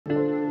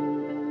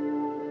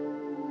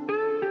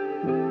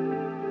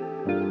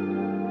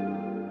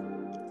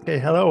Okay,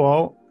 hello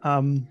all.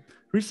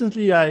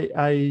 Recently,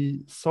 I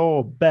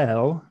saw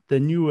Belle, the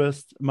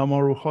newest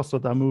Mamoru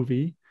Hosoda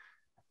movie,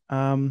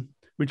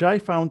 which I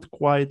found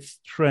quite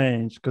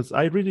strange because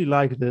I really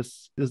like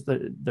this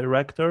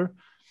director,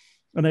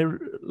 and I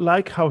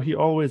like how he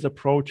always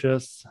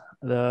approaches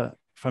the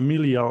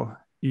familial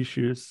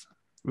issues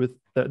with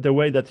the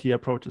way that he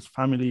approaches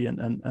family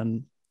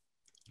and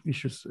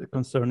issues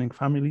concerning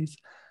families.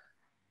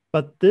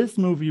 But this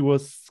movie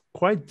was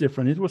quite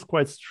different. It was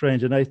quite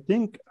strange, and I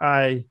think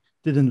I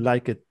didn't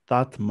like it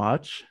that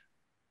much.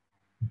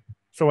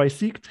 So I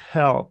sought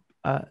help.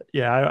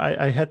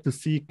 I had to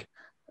seek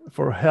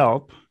for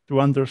help to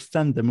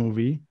understand the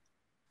movie,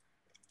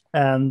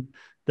 and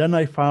then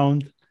I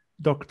found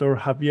Dr.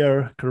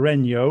 Javier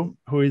Carreño,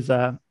 who is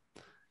a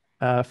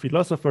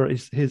philosopher.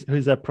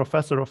 He's a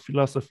professor of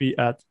philosophy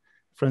at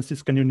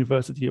Franciscan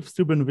University of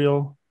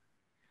Steubenville,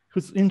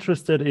 who's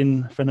interested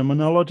in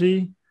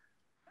phenomenology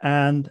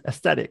and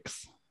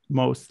aesthetics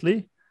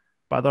mostly,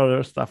 but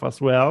other stuff as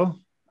well.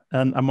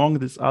 And among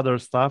this other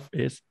stuff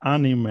is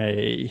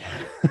anime.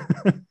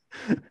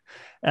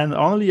 And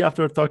only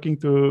after talking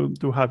to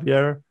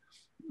Javier,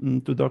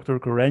 to Dr.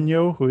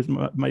 Carreño, who is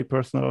my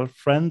personal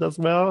friend as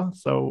well,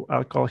 so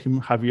I'll call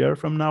him Javier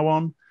from now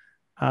on,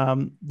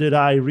 did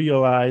I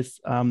realize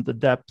the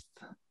depth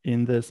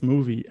in this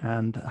movie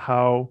and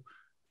how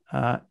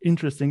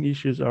interesting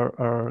issues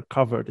are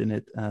covered in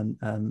it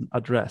and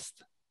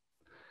addressed.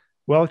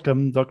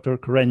 Welcome, Dr.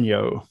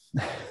 Carreño.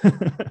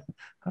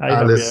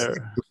 Hi, Let's Javier.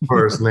 do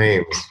first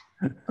names.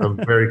 I'm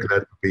very glad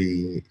to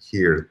be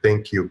here.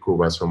 Thank you,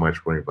 Kuba, so much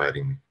for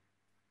inviting me.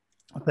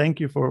 Thank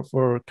you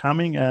for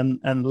coming,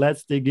 and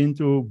let's dig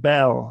into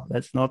Belle.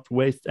 Let's not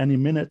waste any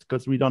minute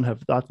because we don't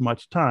have that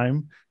much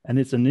time, and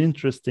it's an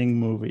interesting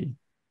movie.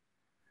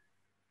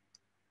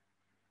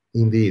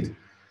 Indeed.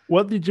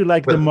 What did you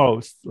like the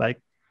most?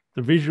 Like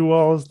the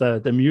visuals,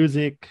 the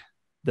music,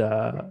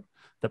 the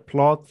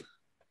plot?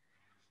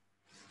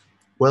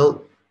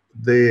 Well,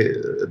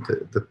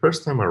 the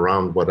first time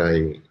around, what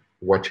I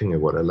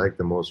liked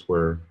the most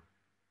were,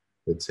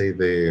 let's say,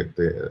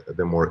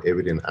 the more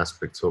evident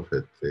aspects of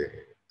it.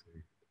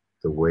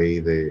 The way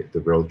the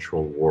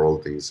virtual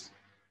world is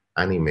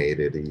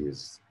animated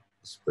is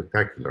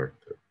spectacular.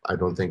 I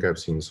don't think I've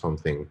seen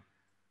something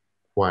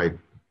quite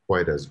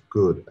as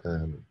good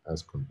and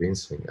as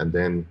convincing. And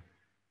then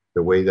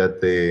the way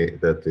that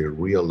the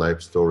real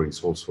life story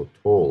is also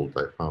told,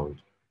 I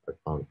found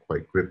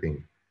quite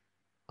gripping.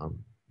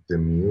 The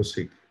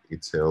music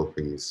itself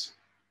is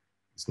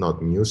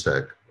not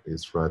music;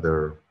 it's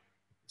rather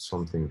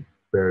something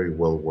very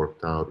well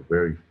worked out,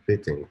 very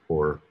fitting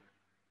for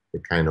the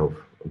kind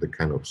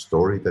of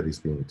story that is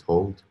being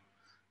told,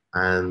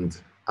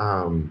 and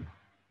the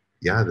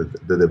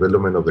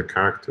development of the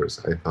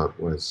characters I thought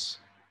was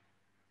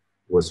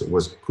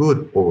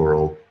good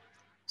overall.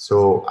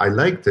 So I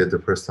liked it the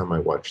first time I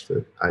watched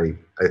it. I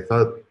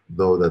thought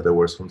though that there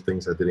were some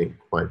things that didn't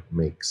quite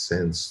make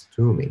sense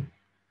to me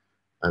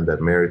and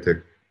that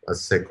merited a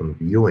second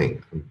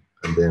viewing.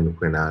 And then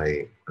when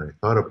I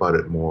thought about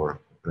it more,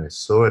 when I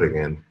saw it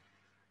again,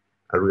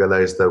 I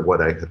realized that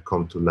what I had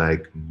come to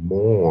like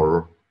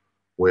more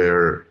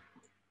were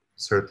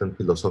certain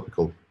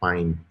philosophical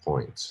fine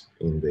points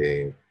in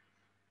the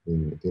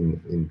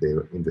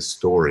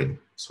story.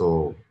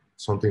 So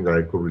something that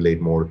I could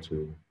relate more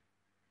to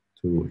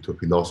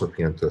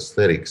philosophy and to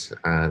aesthetics.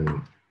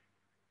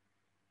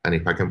 And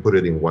if I can put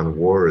it in one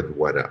word,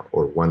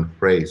 or one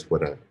phrase,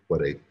 what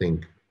I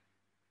think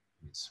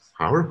is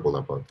powerful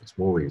about this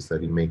movie is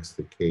that it makes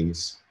the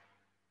case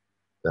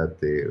that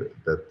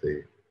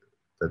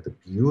the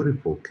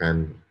beautiful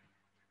can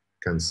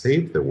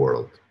save the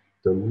world,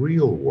 the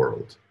real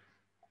world.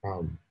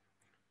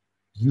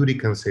 Beauty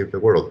can save the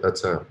world.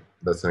 That's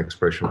an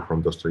expression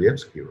from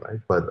Dostoevsky, right?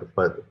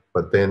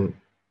 But then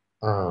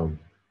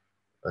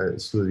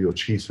Studio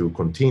Chizu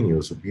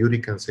continues: beauty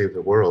can save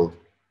the world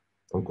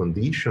on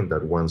condition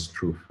that one's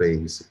true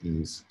face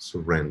is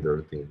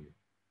surrendered in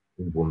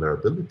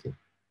vulnerability.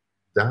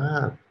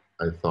 That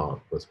I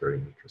thought was very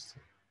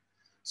interesting.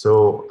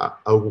 So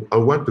I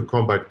want to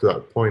come back to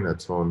that point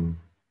at some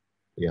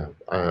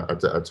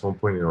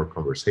point in our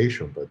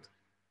conversation,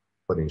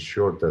 but in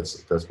short,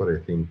 that's what I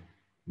think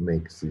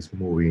makes this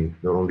movie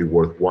not only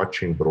worth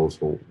watching but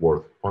also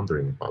worth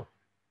pondering about.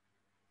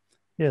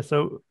 Yeah,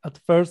 so at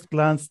first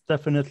glance,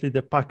 definitely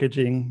the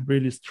packaging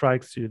really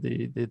strikes you,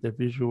 the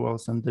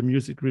visuals, and the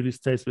music really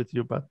stays with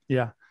you. But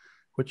yeah,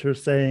 what you're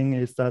saying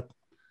is that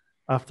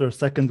after a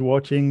second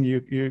watching,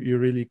 you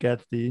really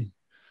get the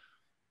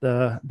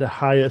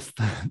highest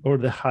or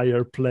the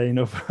higher plane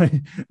of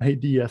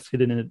ideas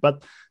hidden in it.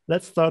 But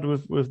let's start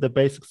with the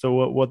basics.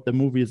 So what the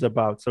movie is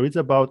about. So it's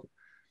about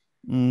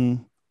a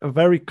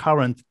very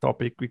current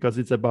topic because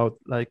it's about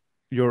like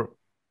your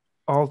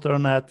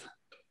alternate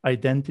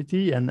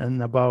identity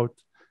and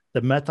about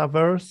the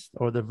metaverse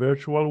or the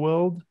virtual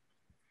world.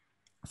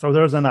 So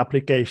there's an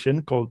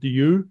application called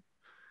You,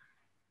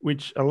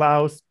 which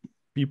allows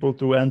people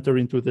to enter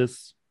into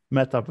this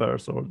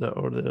metaverse or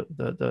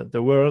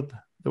the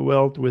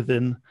world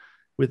within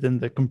within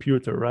the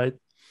computer, right?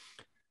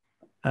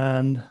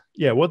 And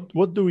yeah,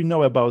 what do we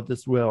know about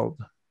this world?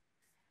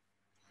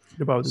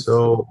 About this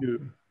So view?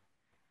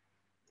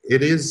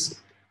 it is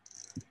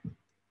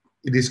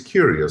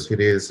curious.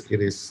 It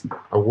is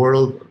a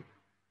world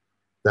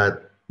that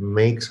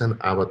makes an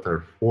avatar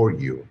for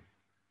you.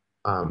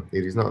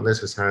 It is not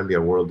necessarily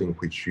a world in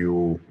which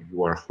you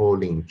are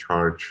wholly in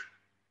charge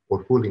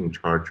or fully in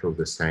charge of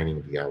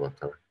designing the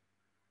avatar.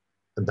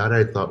 And that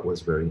I thought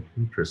was very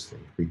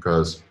interesting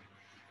because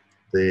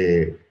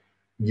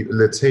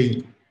let's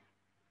say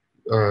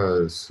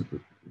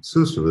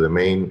Susu,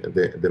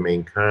 the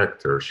main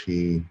character,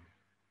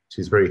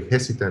 she's very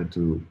hesitant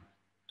to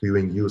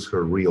even use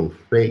her real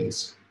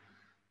face.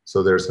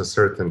 So there's a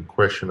certain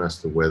question as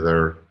to whether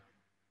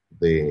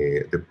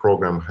the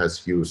program has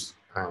used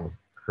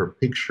her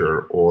picture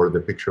or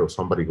the picture of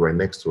somebody right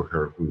next to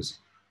her who's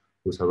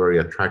a very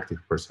attractive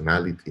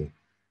personality.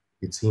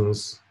 It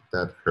seems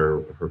that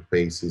her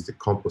face is the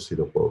composite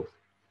of both,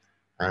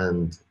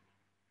 and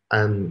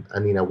and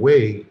in a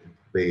way,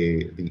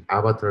 the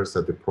avatars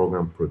that the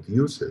program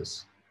produces,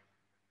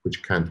 which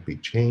can't be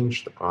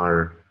changed,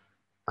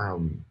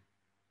 um,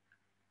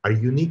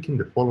 are unique in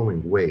the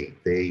following way.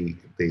 They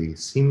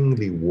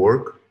seemingly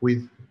work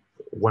with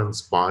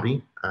one's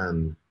body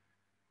and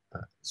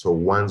so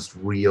one's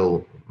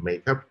real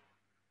makeup,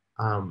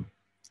 um,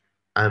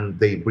 and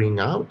they bring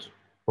out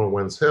from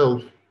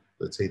oneself,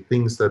 let's say,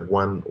 things that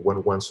one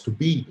wants to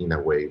be in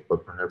a way,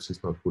 but perhaps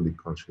is not fully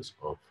conscious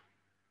of.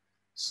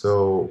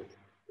 So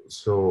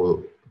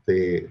so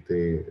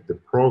the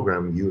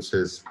program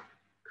uses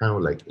kind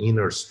of like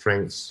inner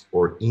strengths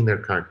or inner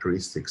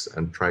characteristics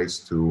and tries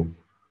to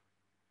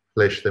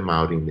flesh them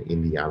out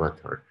in the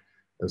avatar.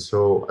 And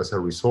so as a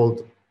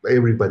result,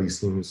 everybody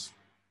seems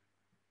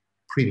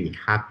pretty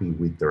happy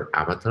with their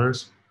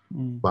avatars,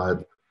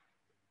 but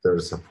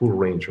there's a full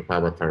range of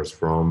avatars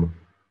from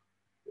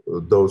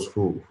those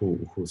who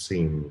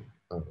seem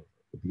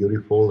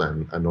beautiful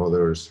and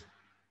others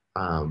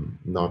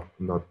not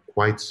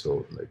quite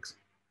so. Like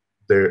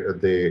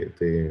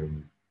the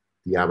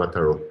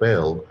avatar of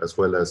Belle, as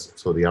well as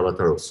so the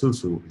avatar of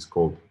Susu is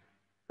called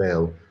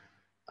Belle,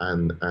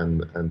 and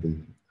the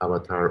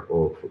avatar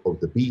of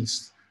the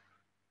beast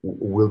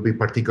will be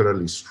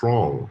particularly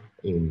strong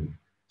in.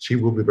 She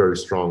will be very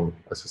strong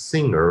as a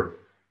singer.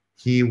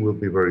 He will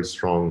be very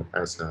strong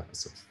as a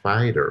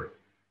fighter.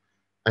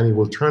 And it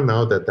will turn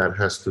out that that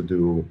has to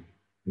do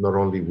not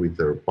only with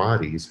their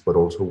bodies, but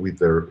also with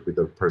their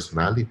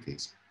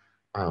personalities,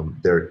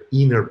 their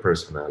inner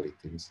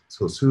personalities.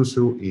 So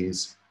Susu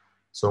is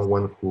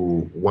someone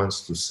who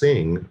wants to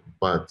sing,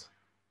 but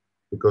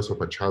because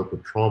of a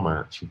childhood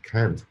trauma, she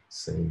can't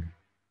sing.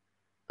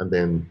 And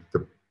then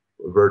the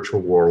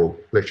virtual world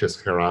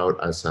fleshes her out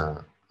as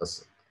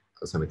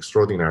an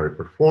extraordinary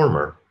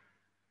performer.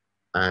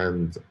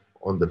 And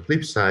on the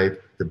flip side,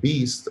 the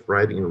beast,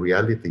 right, in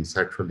reality is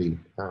actually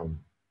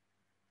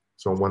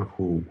someone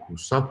who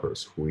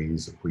suffers, who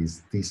is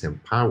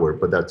disempowered,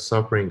 but that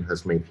suffering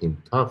has made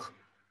him tough,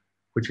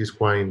 which is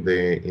why in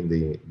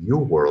the new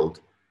world,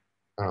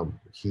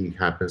 he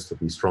happens to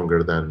be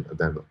stronger than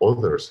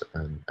others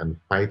and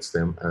fights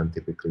them and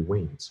typically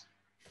wins.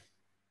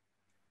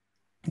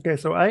 Okay,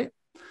 so I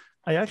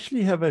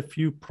actually have a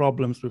few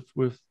problems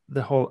with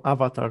the whole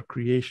avatar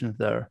creation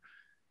there.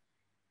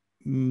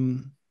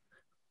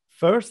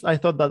 First, I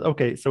thought that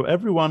okay, so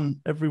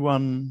everyone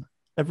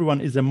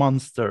is a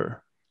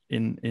monster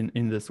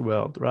in this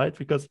world, right?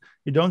 Because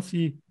you don't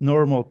see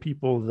normal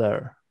people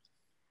there.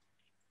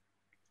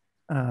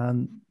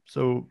 And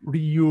so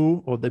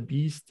Ryu or the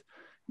beast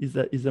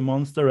is a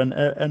monster,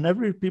 and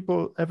every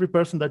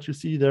person that you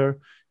see there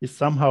is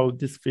somehow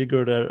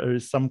disfigured or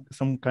is some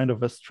kind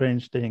of a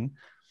strange thing.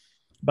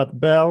 But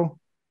Belle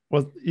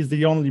is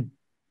the only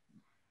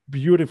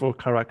beautiful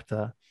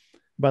character.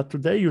 But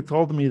today you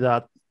told me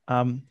that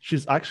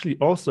she's actually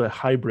also a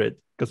hybrid,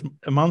 because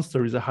a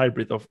monster is a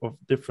hybrid of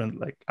different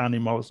like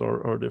animals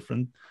or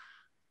different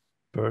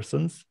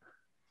persons.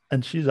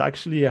 And she's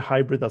actually a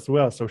hybrid as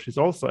well. So she's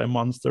also a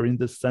monster in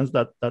the sense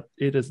that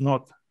it is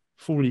not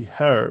fully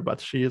her, but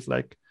she is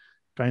like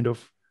kind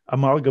of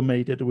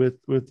amalgamated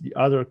with the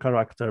other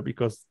character,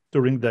 because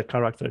during the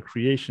character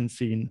creation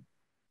scene,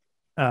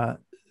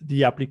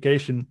 the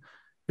application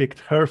picked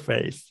her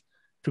face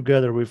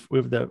together with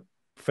the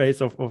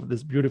face of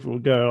this beautiful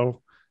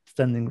girl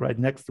standing right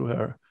next to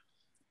her.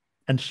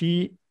 And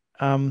she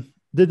doesn't,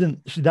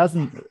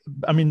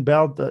 I mean,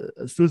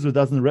 Suzu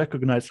doesn't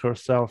recognize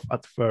herself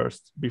at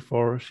first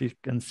before she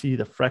can see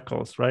the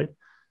freckles, right?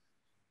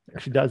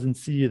 She doesn't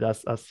see it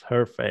as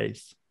her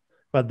face,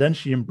 but then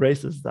she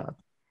embraces that.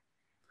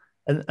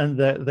 And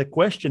the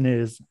question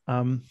is,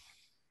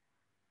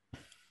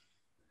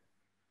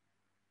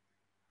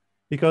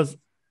 because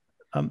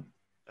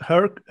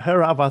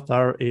her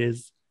avatar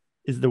is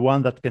the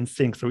one that can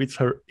sing, so it's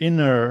her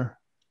inner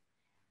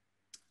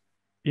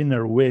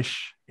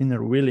wish,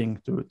 inner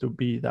willing to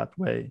be that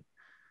way.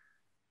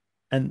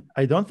 And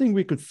I don't think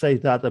we could say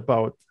that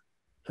about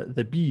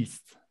the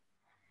beast.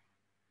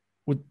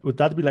 Would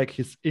that be like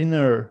his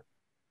inner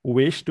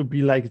wish to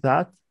be like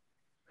that?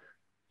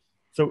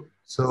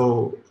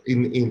 So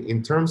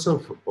in terms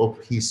of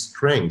his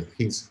strength,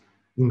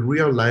 in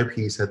real life,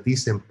 he's a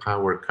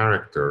disempowered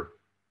character,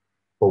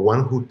 but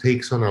one who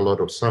takes on a lot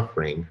of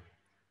suffering.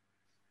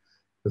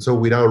 And so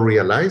without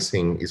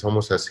realizing, it's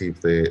almost as if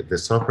the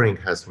suffering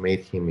has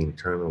made him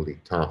internally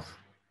tough.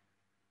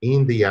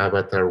 In the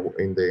avatar,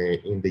 in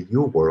the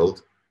U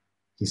world,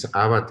 his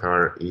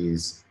avatar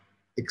is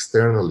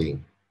externally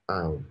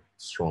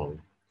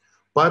strong.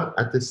 But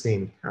at the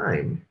same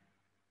time,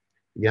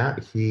 yeah,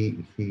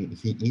 he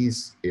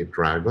is a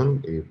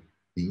dragon, a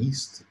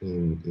beast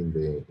in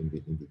the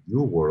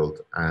new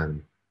world,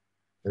 and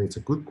it's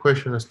a good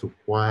question as to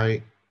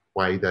why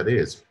that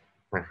is.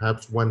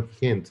 Perhaps one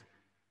hint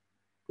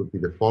could be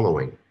the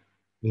following: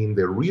 in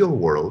the real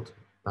world,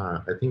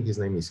 I think his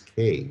name is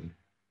Kay.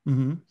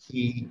 Mm-hmm.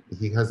 He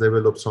has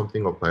developed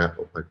something of a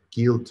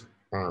guilt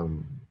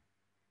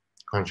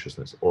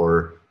consciousness,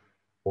 or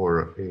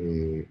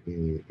a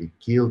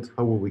guilt.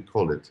 How would we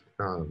call it?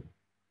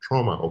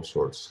 Trauma of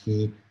sorts.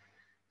 He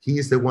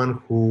is the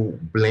one who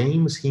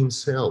blames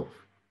himself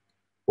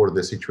for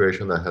the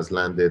situation that has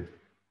landed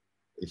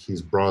his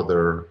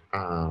brother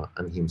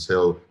and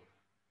himself,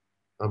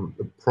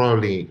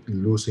 probably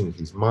losing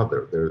his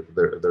mother.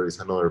 There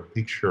is another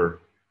picture,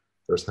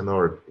 there's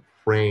another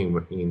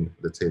frame in,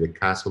 let's say, the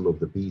Castle of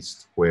the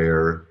Beast,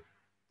 where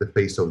the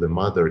face of the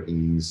mother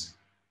is,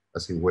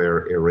 as it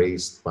were,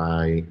 erased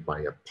by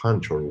a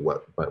punch, or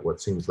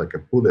what seems like a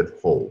bullet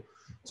hole.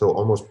 So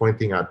almost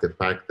pointing at the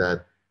fact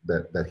that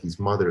his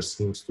mother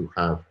seems to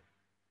have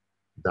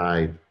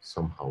died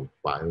somehow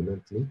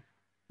violently,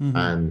 Mm-hmm.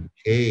 and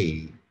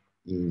Kay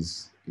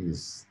is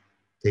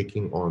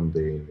taking on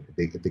the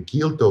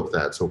guilt of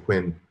that. So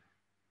when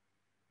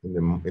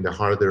in the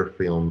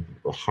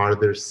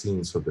harder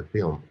scenes of the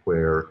film,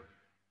 where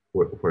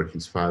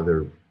his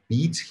father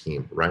beats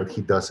him, right?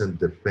 He doesn't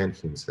defend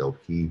himself.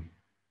 He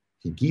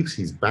gives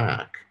his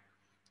back.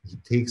 He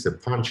takes the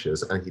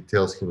punches and he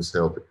tells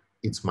himself,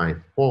 "It's my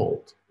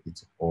fault.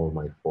 It's all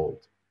my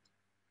fault."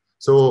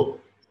 So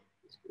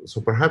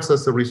perhaps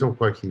that's the reason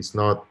why he's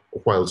not,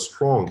 while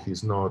strong,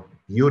 he's not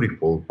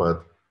beautiful,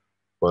 but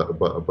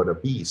a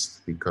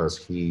beast, because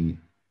he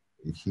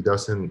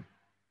doesn't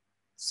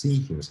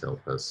see himself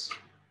as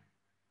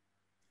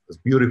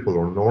beautiful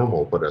or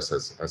normal, but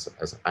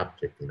as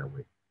abject in a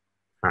way,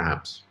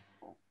 perhaps.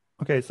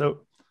 Okay,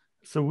 so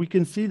we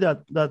can see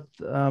that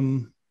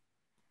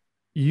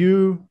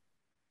you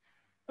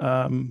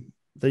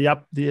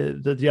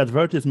the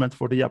advertisement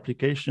for the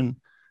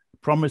application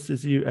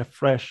promises you a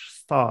fresh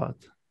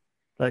start.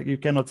 Like, you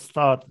cannot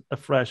start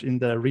afresh in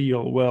the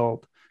real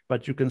world,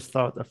 but you can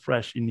start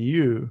afresh in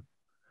you.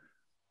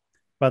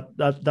 But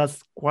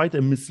that's quite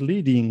a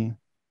misleading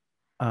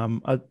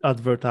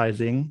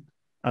advertising,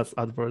 as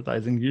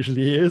advertising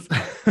usually is,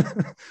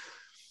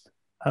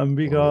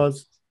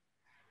 because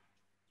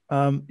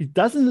it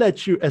doesn't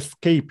let you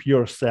escape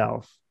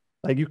yourself.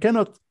 Like, you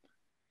cannot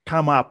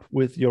come up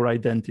with your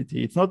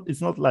identity. It's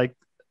not like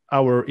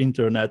our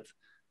internet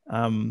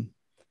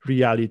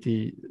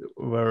reality,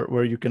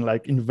 where you can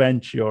like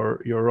invent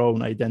your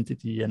own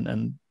identity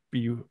and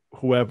be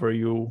whoever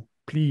you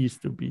please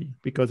to be,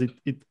 because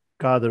it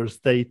gathers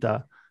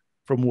data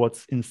from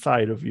what's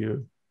inside of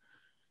you.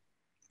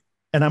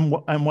 And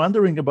I'm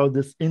wondering about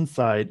this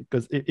inside,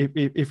 because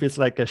if it's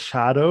like a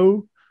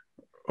shadow,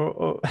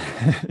 or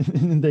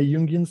in the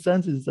Jungian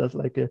sense, is that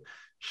like a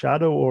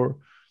shadow,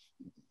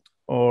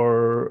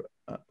 or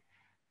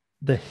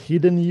the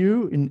hidden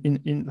you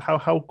in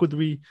how could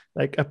we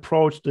like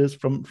approach this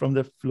from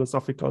the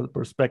philosophical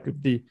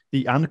perspective,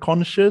 the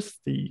unconscious,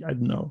 I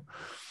don't know.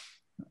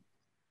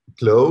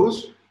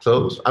 Close.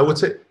 I would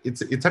say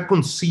it's a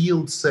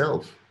concealed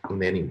self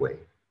in any way.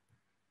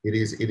 It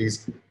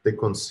is the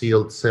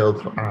concealed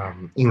self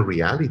in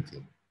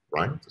reality,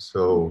 right?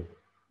 So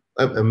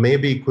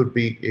maybe it could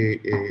be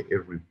a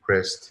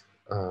repressed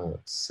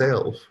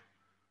self,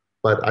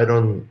 but I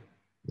don't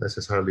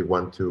necessarily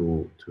want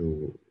to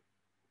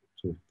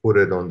put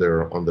it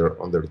under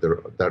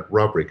that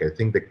rubric. I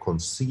think the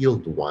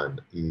concealed one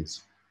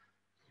is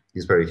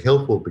very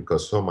helpful,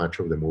 because so much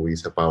of the movie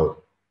is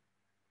about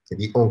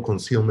the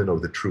unconcealment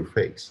of the true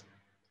face.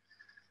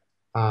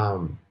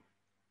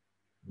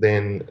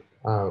 Then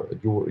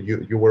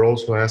you were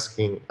also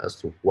asking as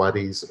to why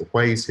is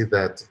it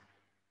that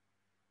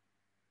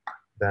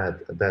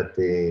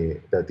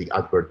the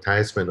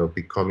advertisement of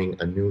becoming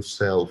a new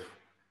self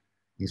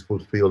is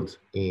fulfilled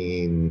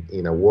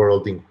in a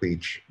world in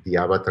which the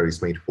avatar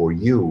is made for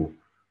you,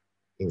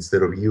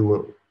 instead of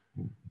you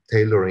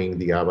tailoring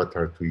the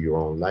avatar to your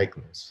own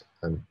likeness.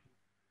 And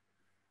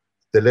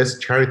the less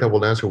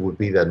charitable answer would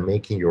be that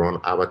making your own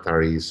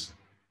avatar is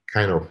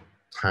kind of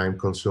time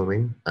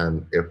consuming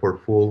and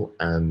effortful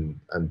and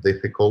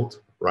difficult,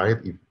 right?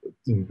 If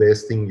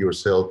investing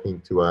yourself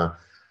into a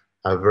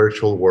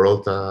virtual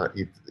world,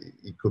 it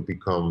could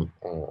become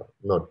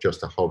not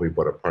just a hobby,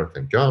 but a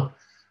part-time job.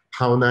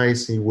 How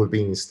nice it would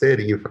be instead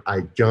if I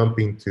jump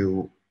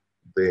into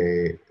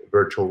the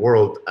virtual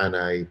world and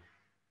I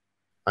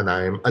and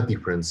I am a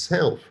different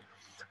self.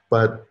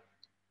 But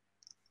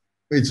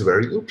it's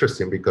very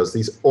interesting because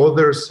this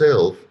other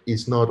self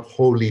is not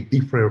wholly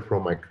different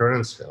from my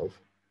current self.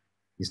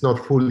 It's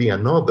not fully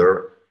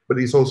another, but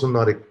it's also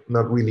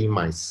not really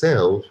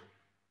myself.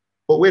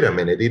 But wait a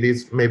minute, it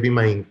is maybe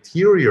my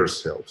interior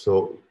self.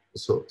 So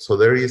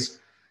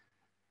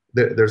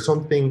there's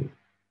something,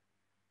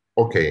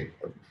 okay,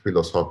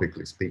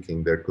 philosophically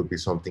speaking, there could be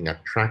something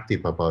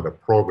attractive about a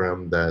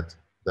program that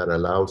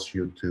allows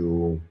you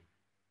to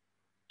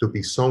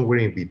be somewhere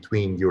in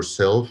between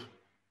yourself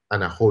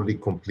and a wholly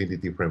completely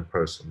different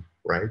person,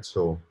 right?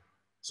 So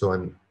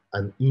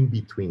an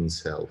in-between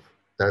self.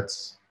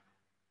 That's,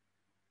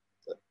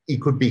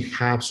 it could be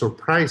half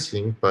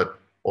surprising, but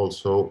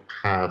also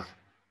half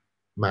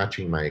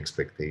matching my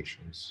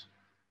expectations.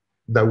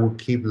 That would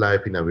keep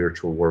life in a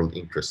virtual world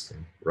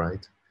interesting,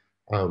 right?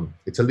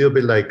 It's a little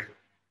bit like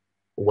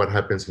what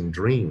happens in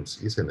dreams,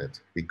 isn't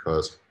it?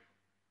 Because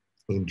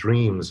in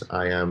dreams,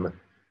 I am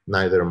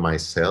neither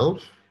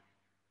myself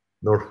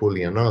nor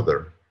fully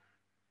another,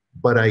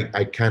 but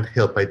I can't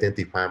help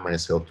identify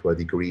myself to a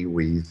degree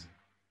with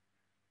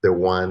the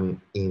one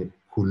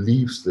who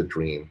lives the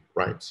dream,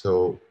 right?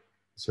 So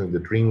in the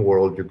dream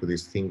world, you could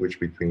distinguish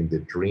between the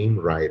dream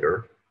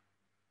writer,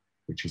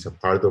 which is a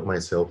part of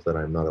myself that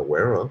I'm not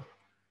aware of,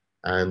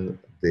 and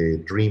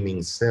the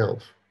dreaming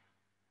self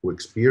who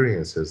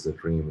experiences the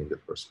dream in the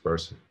first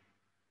person.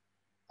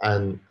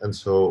 And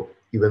so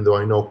even though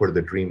I know where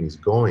the dream is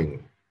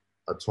going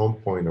at some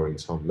point or in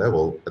some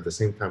level, at the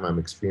same time, I'm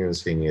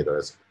experiencing it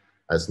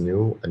as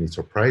new, and it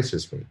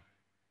surprises me.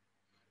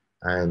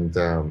 And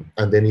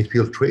then it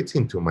filtrates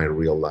into my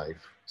real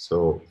life.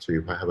 So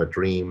if I have a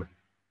dream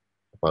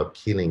about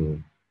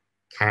killing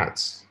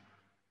cats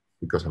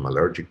because I'm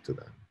allergic to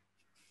them,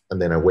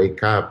 and then I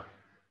wake up,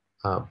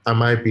 I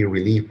might be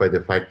relieved by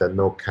the fact that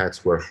no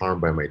cats were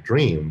harmed by my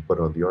dream, but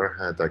on the other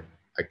hand,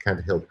 I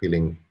can't help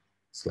feeling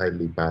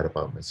slightly bad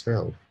about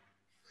myself.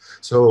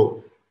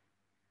 So,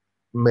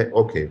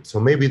 okay, so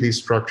maybe this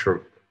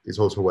structure is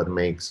also what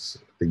makes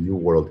the you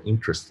world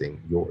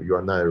interesting. You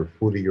are neither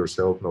fully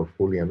yourself nor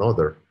fully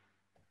another,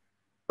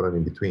 but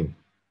in between.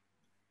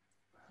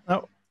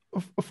 Now,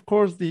 of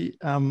course, the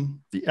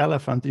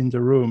elephant in the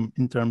room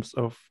in terms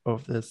of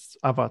this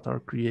avatar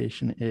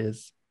creation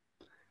is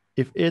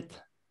if it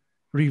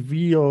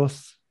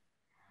reveals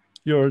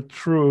your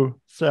true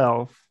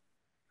self,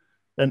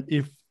 then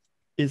if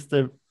is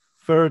the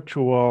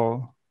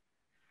virtual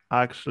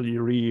actually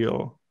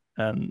real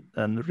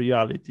and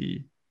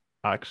reality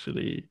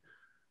actually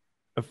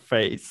a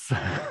face?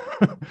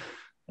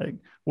 Like,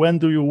 when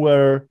do you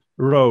wear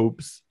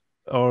robes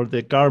or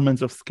the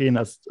garments of skin,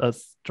 as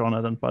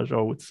Jonathan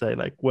Pajot would say?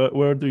 Like,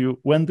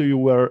 when do you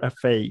wear a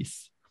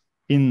face,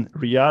 in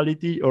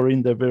reality or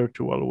in the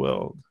virtual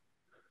world?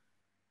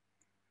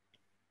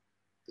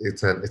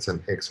 It's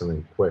an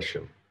excellent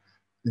question.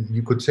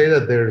 You could say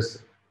that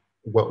there's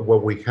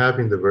what we have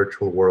in the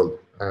virtual world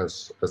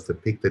as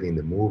depicted in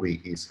the movie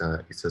is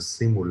a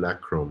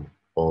simulacrum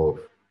of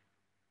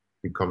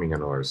becoming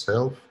another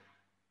self,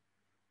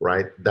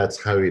 right?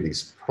 That's how it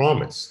is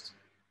promised,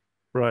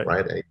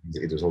 right?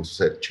 It is also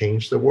said,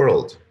 change the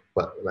world,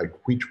 but like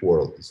which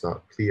world is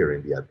not clear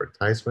in the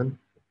advertisement.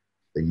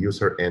 The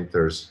user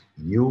enters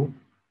you,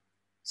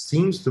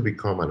 seems to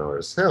become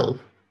another self,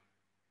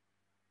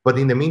 but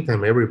in the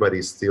meantime,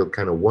 everybody's still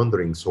kind of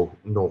wondering, so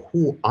no,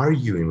 who are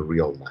you in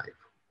real life?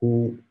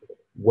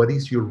 What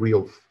is your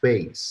real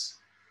face?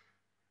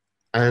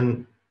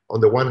 And on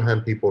the one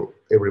hand,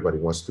 everybody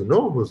wants to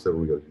know who's the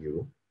real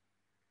you.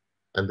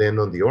 And then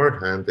on the other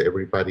hand,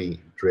 everybody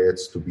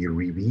dreads to be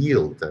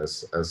revealed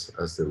as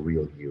the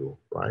real you,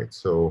 right?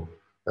 So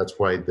that's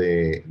why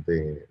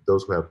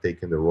those who have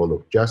taken the role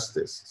of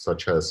justice,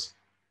 such as,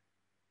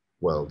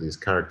 well, this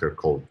character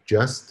called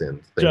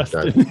Justin,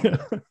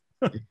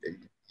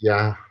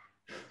 yeah,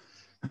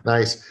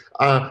 nice.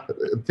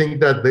 Think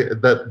that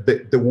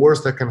the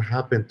worst that can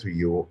happen to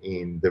you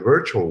in the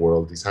virtual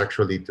world is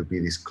actually to be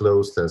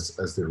disclosed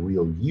as the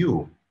real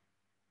you.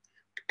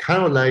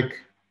 Kind of like,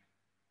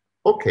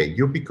 okay,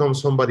 you become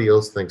somebody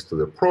else thanks to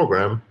the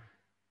program,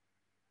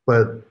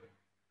 but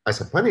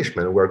as a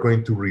punishment, we're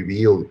going to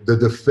reveal the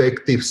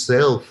defective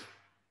self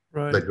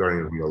that you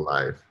are in real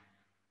life.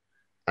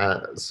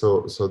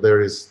 So there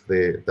is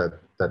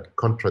that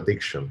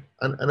contradiction,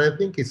 and I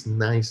think it's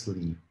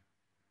nicely,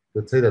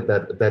 let's say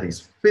that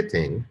is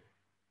fitting,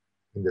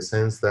 in the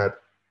sense that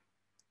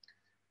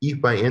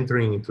if by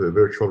entering into a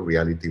virtual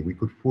reality we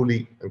could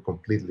fully and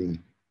completely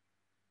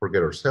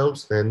forget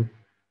ourselves, then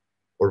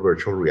our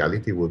virtual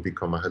reality would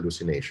become a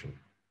hallucination,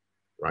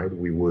 right?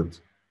 We would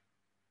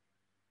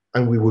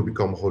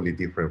become wholly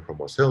different from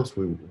ourselves.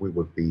 We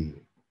would be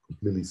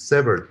completely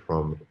severed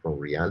from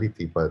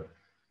reality, but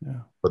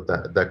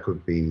that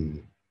could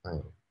be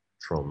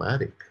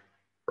traumatic,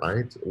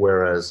 right?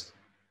 Whereas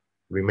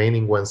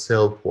remaining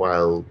oneself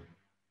while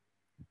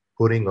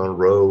putting on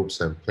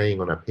robes and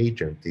playing on a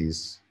pageant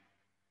is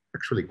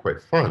actually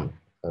quite fun,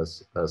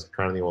 as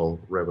carnival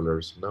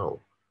revelers know.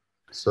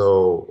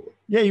 So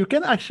yeah, you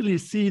can actually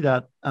see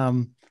that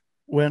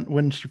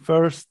when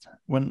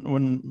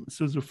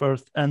Suzu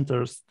first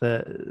enters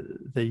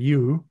the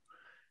U,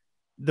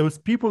 those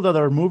people that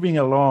are moving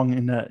along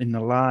in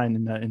a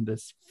line in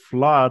this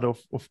flood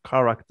of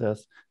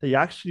characters, they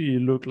actually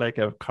look like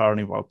a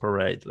carnival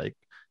parade, like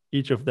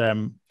each of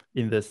them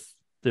in this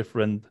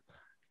different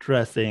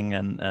dressing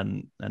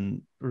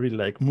and really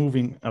like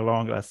moving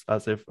along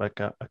as if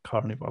like a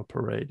carnival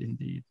parade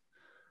indeed.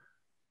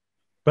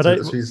 But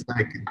so it's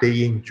like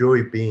they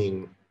enjoy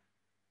being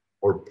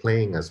or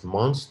playing as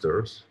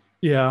monsters.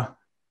 Yeah.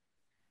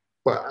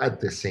 But at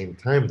the same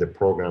time, the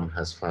program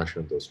has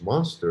fashioned those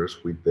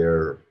monsters with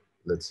their,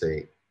 let's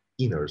say,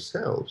 inner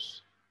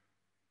selves.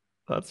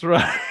 That's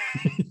right.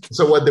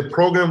 So what the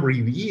program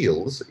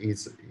reveals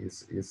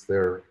is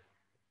their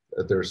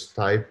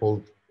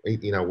stifled,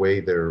 in a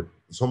way,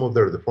 some of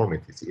their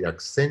deformities. It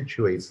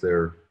accentuates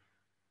their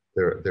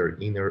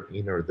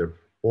inner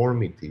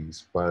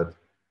deformities, but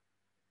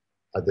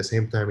at the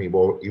same time, it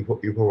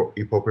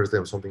offers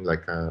them something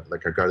like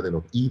a Garden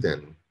of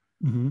Eden,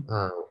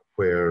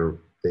 where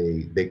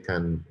they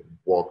can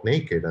walk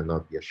naked and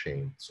not be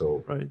ashamed.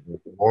 So right.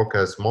 Walk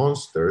as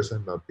monsters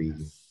and not be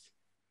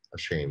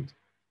ashamed.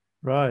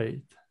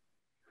 Right.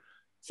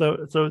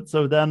 So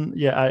then,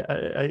 yeah,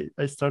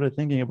 I started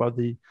thinking about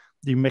the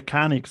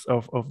mechanics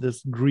of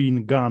this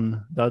green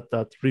gun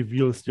that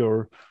reveals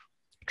your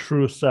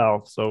true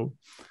self. So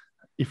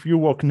if you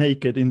walk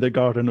naked in the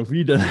Garden of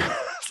Eden,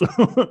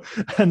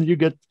 and you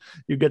get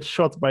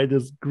shot by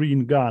this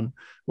green gun,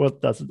 what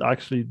does it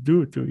actually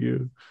do to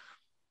you?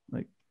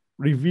 Like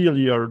reveal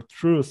your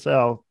true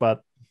self,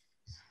 but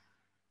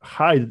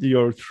hide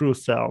your true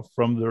self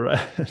from the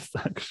rest,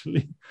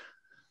 actually.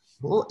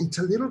 Well, it's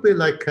a little bit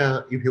like,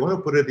 if you want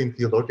to put it in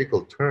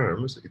theological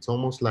terms, it's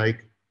almost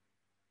like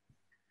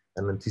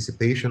an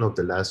anticipation of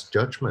the Last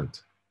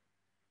Judgment.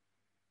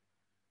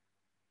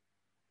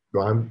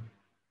 I'm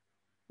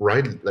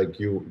right, like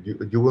you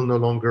will no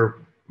longer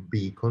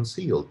be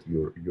concealed.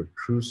 Your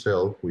true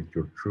self with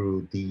your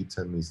true deeds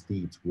and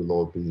misdeeds will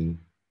all be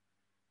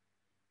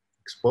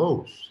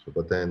exposed.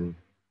 But then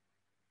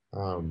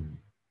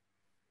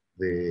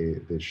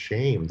the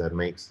shame that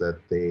makes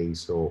that day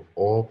so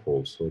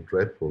awful, so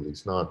dreadful,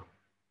 is not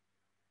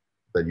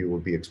that you will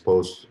be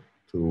exposed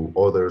to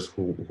others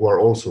who are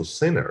also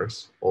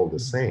sinners, all the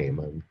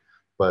same,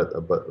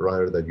 but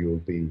rather that you'll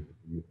be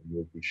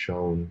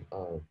shown,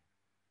 or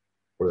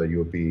that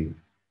you'll be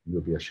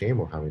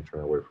ashamed of having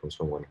turned away from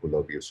someone who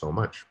loved you so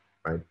much,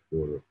 right?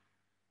 Your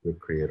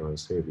Creator and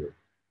Savior.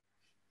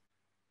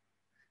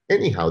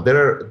 Anyhow,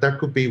 that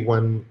could be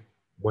one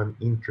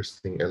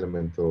interesting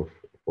element for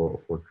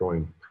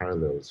drawing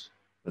parallels.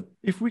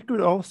 If we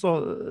could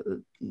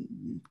also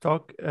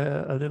talk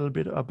a little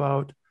bit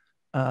about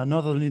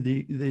not only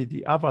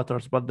the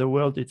avatars, but the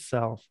world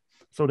itself.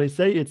 So they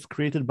say it's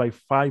created by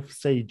 5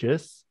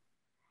 sages,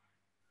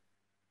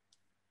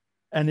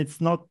 and it's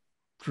not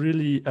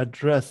really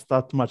addressed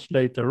that much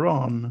later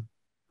on.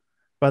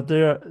 But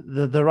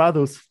there are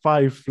those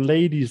 5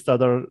 ladies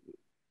that are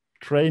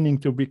training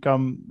to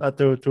become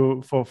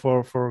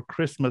for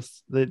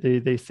Christmas.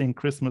 They sing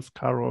Christmas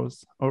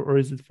carols, or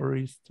is it for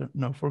Easter?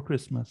 No, for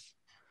Christmas.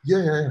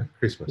 Yeah,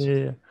 Christmas.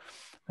 Yeah.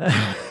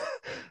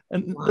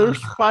 And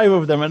there's 5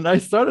 of them, and I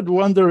started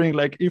wondering,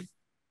 like, if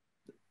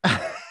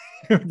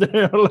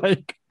they are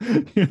like,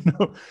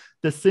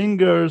 the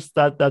singers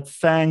that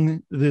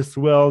sang this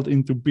world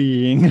into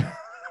being.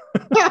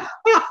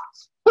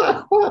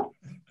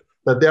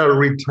 That they are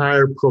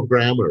retired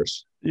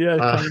programmers. Yeah,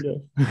 kind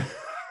of.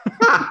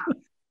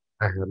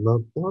 I have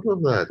not thought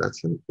of that.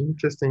 That's an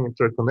interesting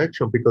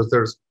interconnection, because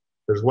there's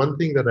one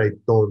thing that I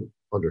don't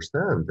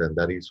understand, and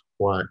that is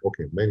why,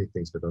 okay, many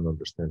things I don't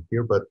understand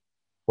here, but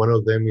one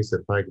of them is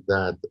the fact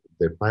that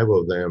the 5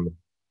 of them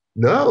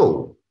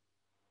know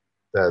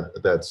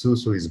that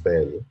Suzu is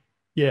Belle.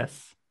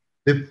 Yes.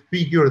 They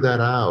figure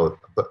that out,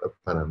 but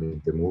I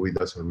mean, the movie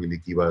doesn't really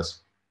give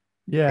us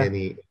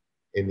any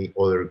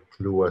other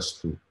clue as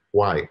to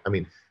why. I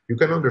mean, you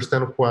can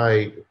understand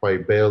why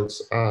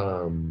Belle's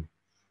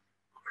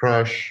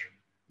crush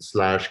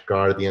 /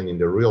 guardian in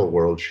the real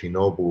world,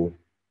 Shinobu,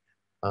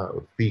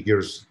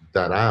 figures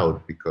that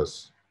out,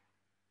 because,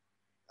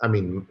 I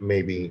mean,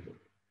 maybe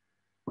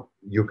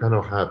you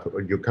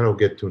cannot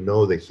get to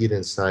know the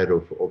hidden side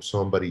of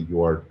somebody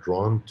you are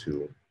drawn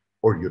to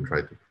or you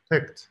try to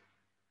protect,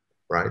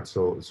 right?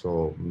 So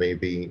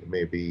maybe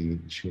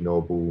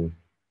Shinobu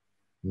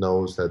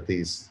knows that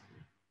this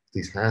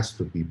has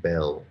to be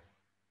Belle,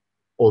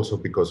 also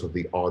because of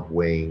the odd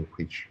way in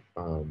which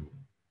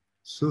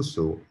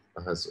Suzu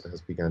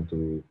has begun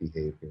to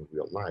behave in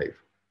real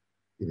life.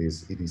 It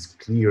is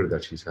clear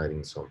that she's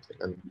hiding something,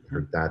 and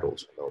her dad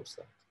also knows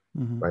that,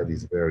 right?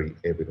 It's very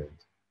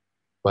evident.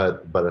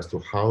 But as to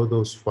how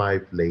those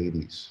 5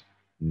 ladies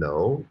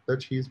know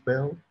that she's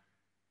Belle,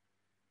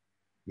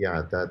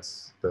 yeah,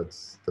 that's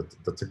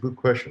a good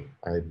question.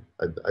 I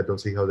don't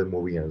see how the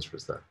movie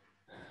answers that,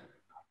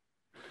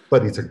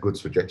 but it's a good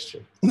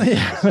suggestion.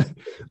 Yeah.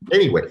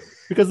 Anyway,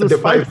 because the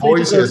 5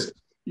 voices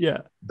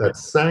that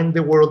sang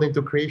the world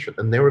into creation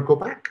and never go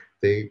back.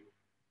 They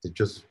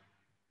just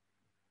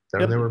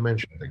They're never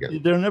mentioned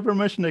again. They're never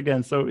mentioned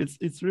again. So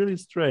it's really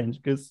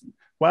strange, because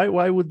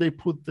why would they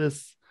put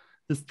this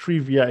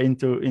trivia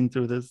into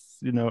this,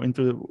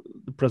 into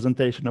the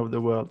presentation of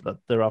the world, that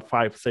there are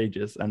 5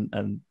 sages,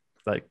 and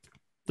like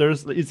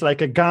it's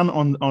like a gun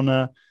on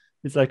a,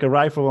 it's like a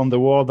rifle on the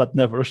wall that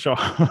never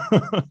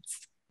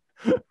shoots.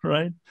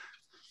 Right?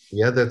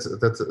 Yeah,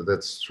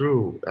 that's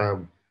true.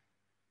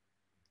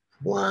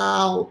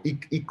 Wow,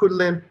 it could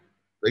lend,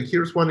 like,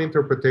 here's one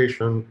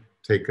interpretation,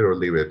 take it or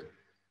leave it.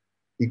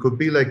 It could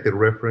be like the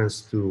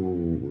reference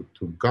to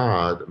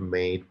God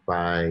made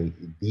by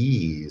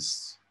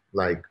these,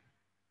 like,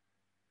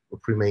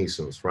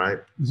 Freemasons, right?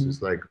 Mm-hmm. So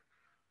it's like,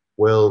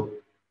 well,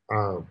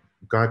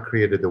 God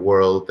created the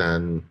world,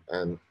 and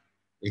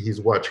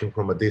he's watching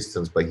from a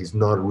distance, but he's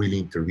not really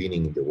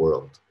intervening in the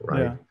world,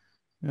 right?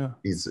 Yeah.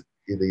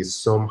 It is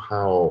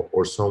somehow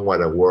or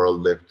somewhat a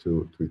world left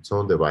to its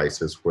own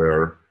devices,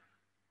 where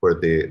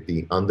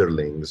the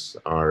underlings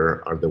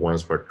are the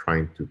ones who are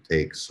trying to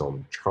take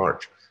some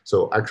charge.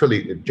 So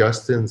actually,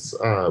 Justin's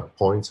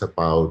points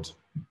about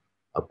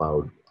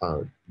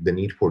the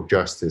need for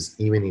justice,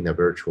 even in a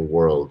virtual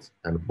world,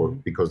 and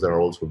because there are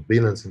also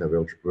villains in a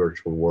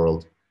virtual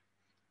world,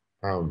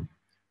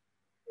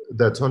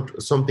 that's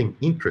something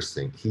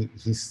interesting.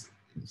 He's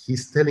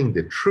telling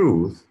the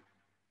truth.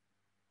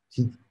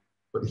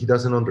 But he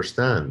doesn't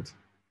understand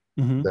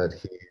that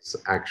he's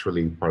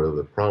actually part of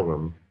the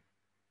problem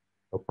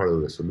or part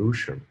of the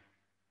solution,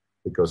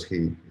 because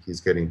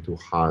he's getting too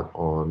hot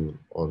on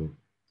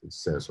the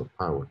sense of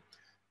power.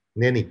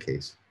 In any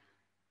case,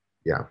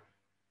 yeah,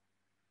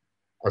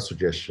 a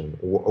suggestion.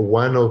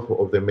 One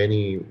of the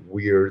many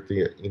weird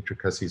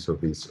intricacies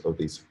of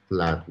this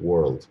flat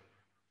world.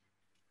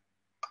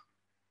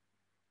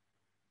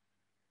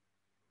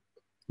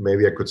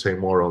 Maybe I could say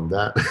more on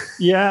that.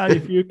 Yeah,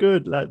 if you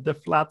could, like the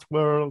flat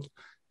world,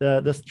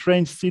 the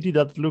strange city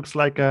that looks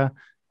like a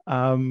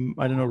I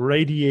don't know,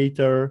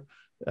 radiator,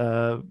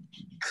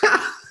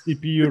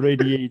 CPU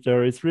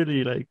radiator. It's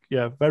really like,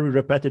 yeah, very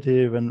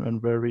repetitive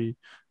and very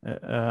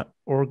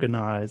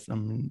organized. I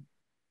mean,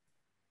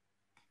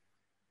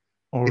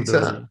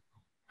 orderly.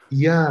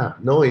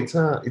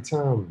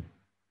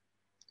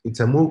 It's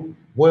a move.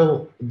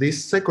 Well,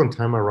 this second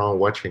time around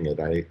watching it,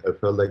 I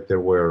felt like there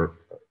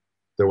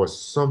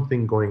was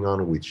something going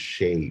on with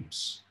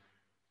shapes.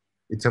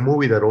 It's a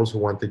movie that also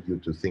wanted you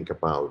to think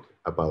about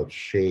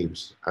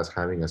shapes as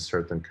having a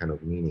certain kind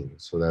of meaning.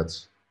 So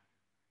that's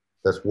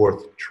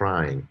worth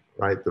trying,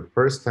 right? The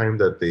first time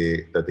that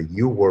the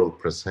U world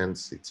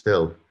presents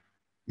itself,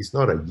 it's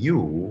not a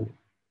U.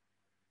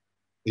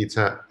 It's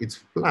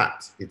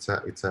flat. It's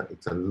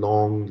a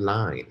long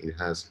line. It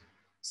has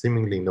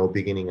seemingly no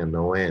beginning and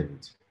no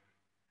end,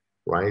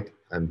 right?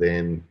 And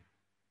then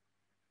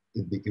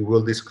it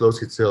will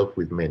disclose itself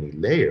with many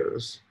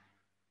layers.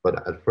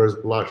 But at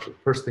first blush, the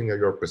first thing that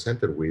you're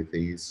presented with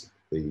is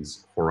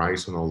this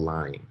horizontal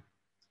line.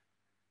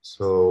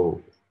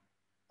 So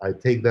I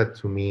take that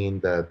to mean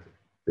that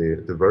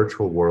the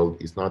virtual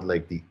world is not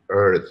like the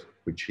Earth,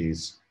 which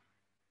is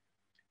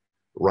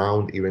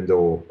round, even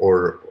though,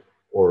 or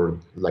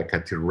like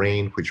a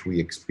terrain which we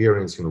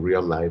experience in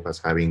real life as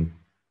having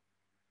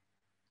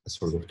a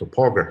sort of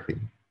topography.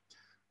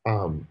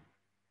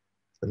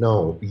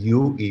 No,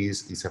 U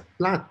is a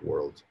flat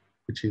world,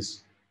 which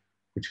is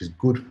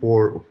good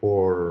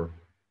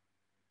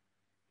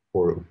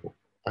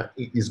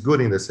is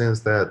good in the sense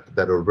that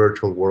our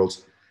virtual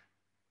worlds,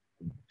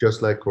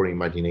 just like our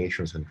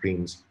imaginations and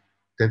dreams,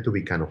 tend to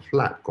be kind of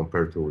flat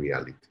compared to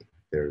reality.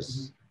 There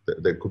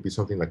could be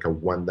something like a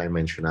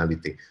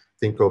one-dimensionality.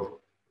 Think of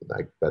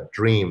like that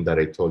dream that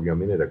I told you a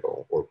minute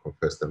ago, or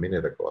confessed a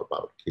minute ago,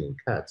 about killing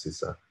cats.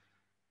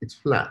 It's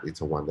flat. It's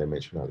a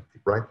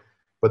one-dimensionality, right?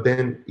 But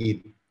then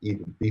it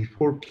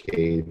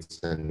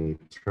bifurcates and it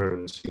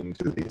turns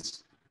into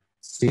this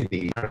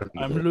city.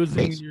 I'm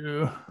losing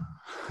you.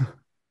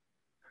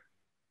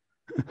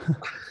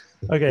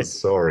 Okay.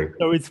 Sorry.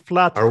 So it's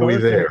flat. Are we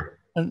there?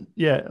 And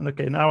yeah.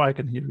 Okay. Now I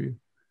can hear you.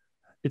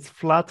 It's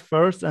flat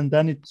first, and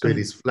then it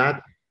is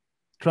flat.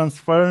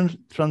 Transforms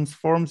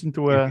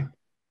into a.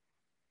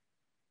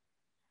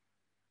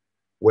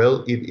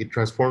 Well, it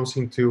transforms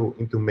into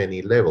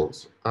many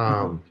levels.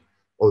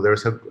 Oh,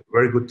 there's a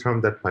very good term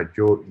that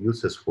Pajot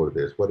uses for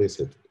this. What is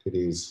it? It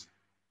is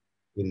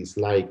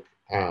like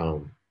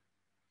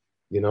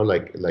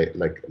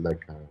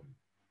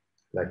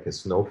like a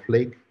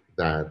snowflake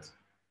that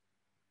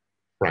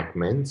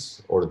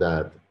fragments, or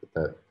that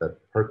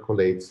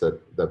percolates,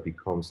 that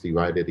becomes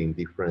divided in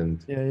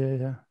different.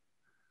 Yeah.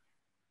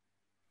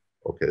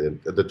 Okay,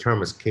 the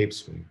term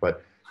escapes me,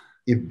 but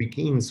it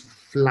begins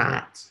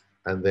flat,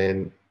 and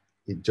then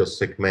it just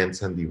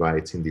segments and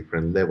divides in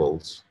different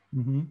levels,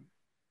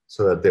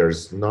 so that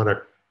there's not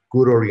a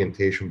good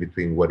orientation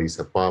between what is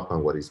above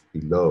and what is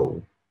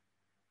below.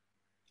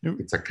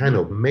 It's a kind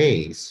of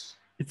maze,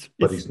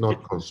 but it's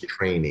not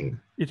constraining.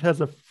 It has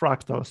a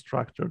fractal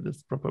structure.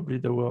 That's probably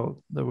the word.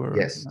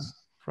 Yes.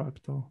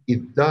 Fractal.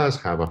 It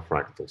does have a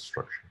fractal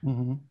structure.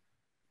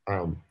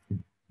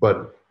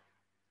 But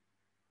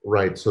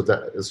right. So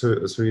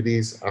it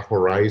is a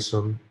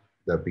horizon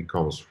that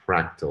becomes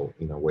fractal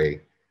in a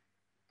way,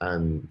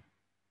 and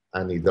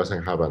it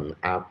doesn't have an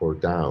up or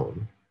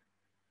down.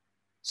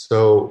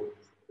 So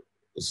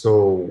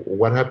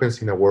what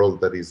happens in a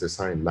world that is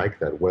designed like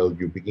that? Well,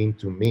 you begin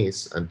to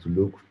miss and to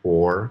look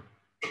for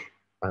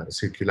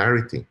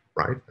circularity,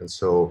 right? And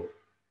so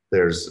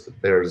there's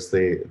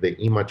the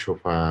image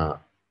of a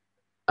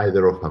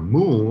either of a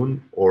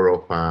moon or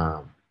of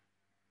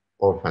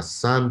a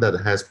sun that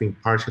has been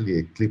partially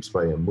eclipsed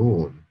by a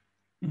moon.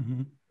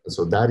 Mm-hmm. And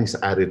so that is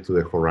added to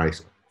the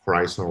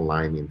horizontal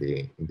line in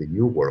the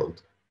new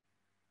world,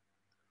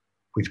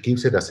 which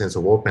gives it a sense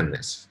of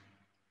openness.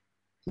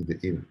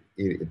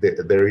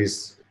 There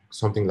is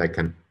something like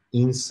an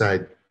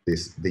inside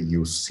the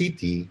U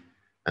city,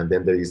 and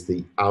then there is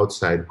the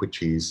outside,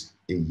 which is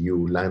a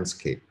U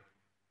landscape,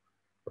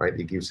 right?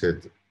 It gives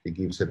it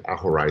a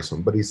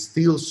horizon, but it's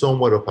still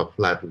somewhat of a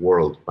flat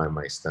world by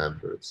my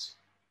standards.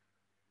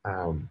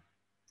 Um,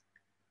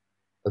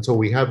 and so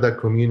we have that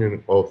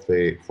communion of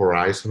the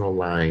horizontal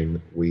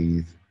line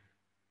with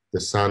the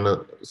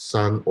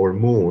sun or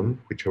moon,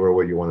 whichever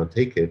way you want to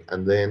take it,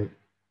 and then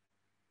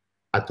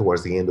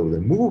towards the end of the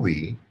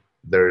movie,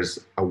 there's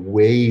a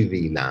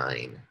wavy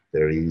line.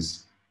 There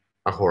is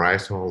a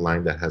horizontal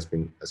line that has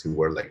been, as it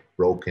were, like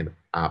broken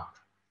up.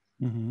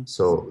 Mm-hmm.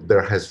 So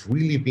there has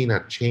really been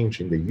a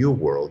change in the U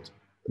world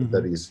Mm-hmm.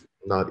 that is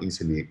not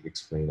easily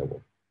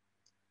explainable.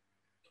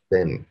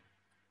 Then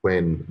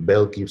when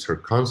Belle gives her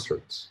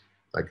concerts,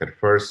 like at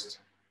first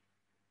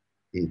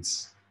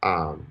it's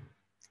a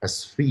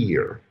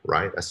sphere,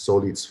 right? A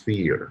solid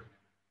sphere.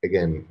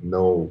 Again,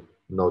 no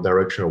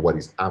direction of what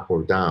is up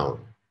or down.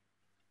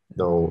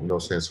 No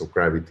sense of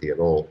gravity at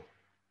all.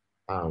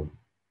 Um,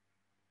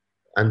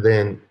 and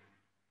then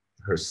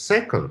her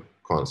second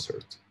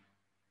concert,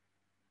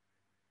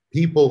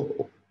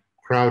 people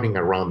crowding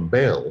around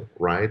Belle,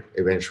 right,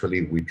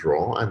 eventually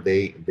withdraw and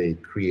they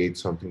create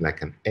something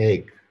like an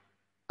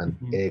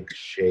Mm-hmm. egg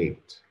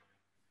shaped.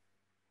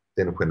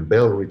 Then when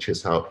Belle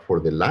reaches out for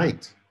the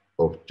light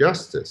of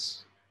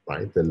justice,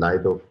 right, the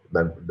light of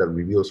that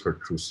reveals her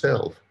true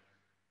self,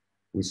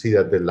 we see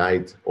that the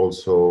light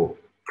also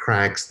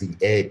cracks the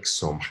egg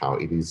somehow.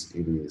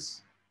 The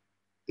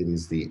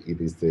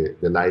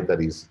light that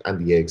is,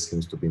 and the egg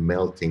seems to be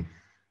melting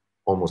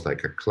almost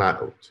like a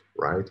cloud,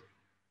 right?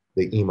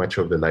 The image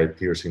of the light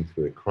piercing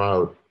through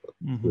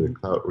Mm-hmm. the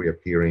cloud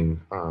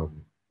reappearing,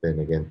 then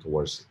again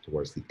towards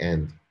the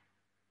end.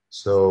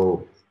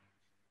 So,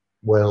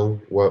 well,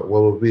 what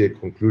will be the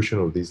conclusion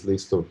of this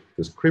list of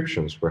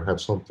descriptions?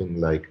 Perhaps something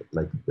like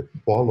the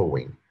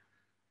following.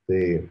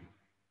 The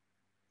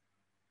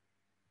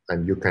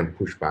And you can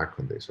push back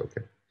on this,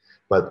 okay?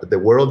 But the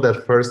world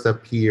that first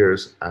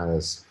appears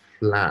as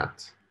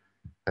flat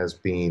has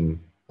been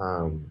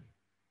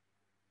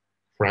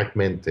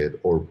fragmented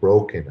or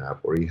broken up,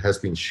 or it has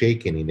been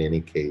shaken in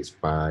any case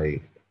by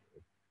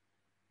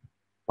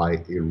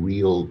a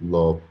real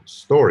love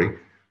story.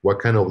 What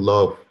kind of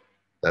love,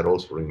 that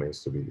also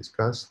remains to be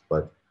discussed,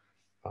 but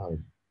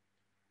um,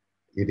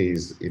 it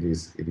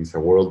is a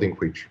world in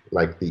which,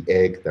 like the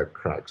egg that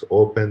cracks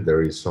open,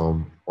 there is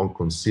some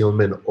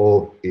unconcealment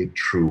of a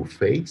true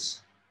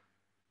face,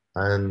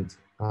 and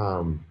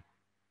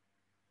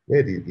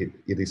yeah,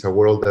 it is a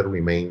world that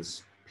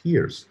remains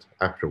pierced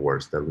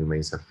afterwards, that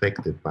remains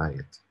affected by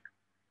it.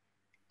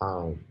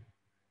 Um,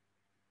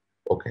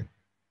 okay,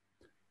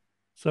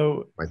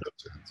 So my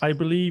thoughts. I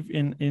believe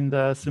in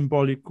the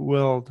symbolic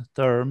world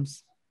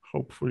terms.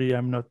 Hopefully,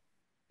 I'm not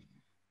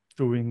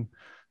doing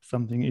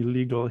something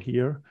illegal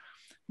here.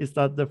 Is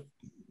that the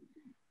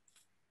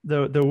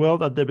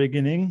world at the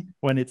beginning,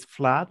 when it's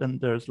flat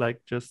and there's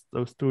like just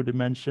those two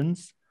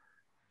dimensions,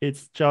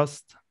 it's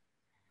just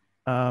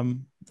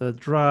the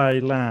dry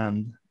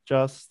land,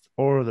 just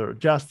order,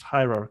 just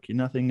hierarchy,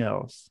 nothing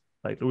else,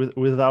 like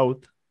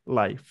without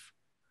life.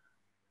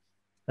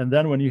 And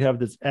then when you have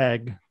this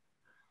egg,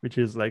 which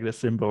is like the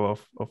symbol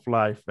of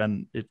life,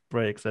 and it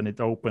breaks and it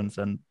opens,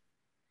 and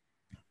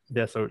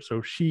yeah,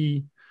 so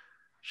she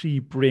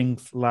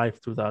brings life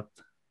to that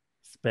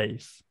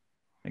space.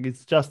 Like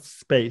it's just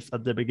space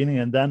at the beginning,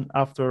 and then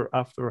after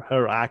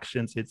her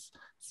actions, it's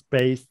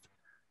space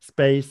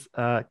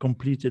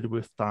completed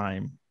with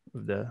time,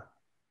 with the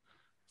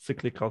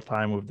cyclical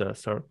time, with the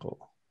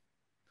circle.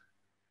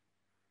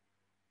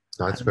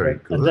 That's very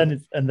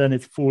And then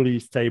it's fully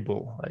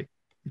stable. Like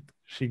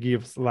she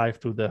gives life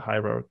to the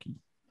hierarchy.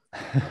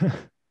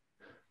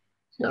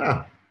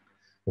 Yeah,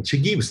 and she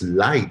gives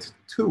light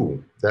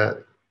too.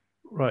 That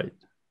Right.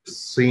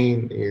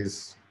 scene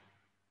is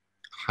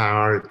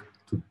hard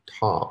to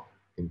top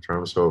in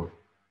terms of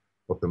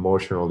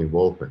emotional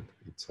involvement.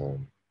 It's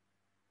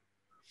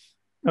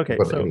Okay,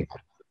 but so anyhow,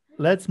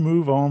 let's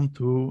move on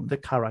to the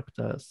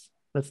characters.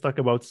 Let's talk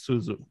about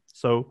Suzu.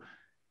 So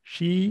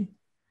she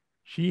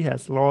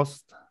has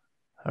lost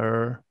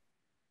her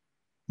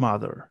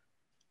mother.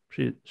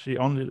 She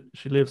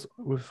lives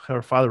with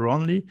her father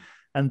only,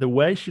 and the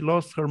way she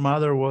lost her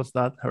mother was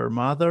that her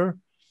mother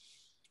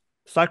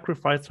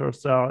sacrificed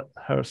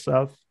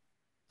herself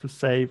to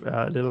save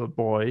a little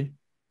boy.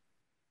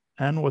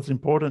 And what's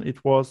important,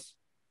 it was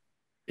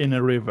in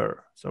a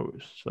river. So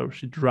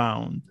she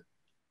drowned,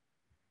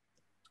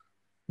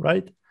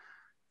 right?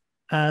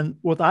 And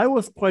what I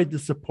was quite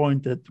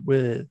disappointed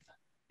with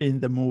in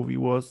the movie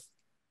was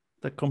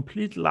the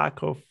complete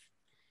lack of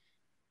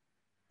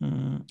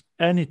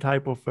any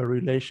type of a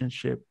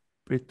relationship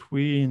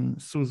between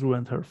Suzu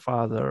and her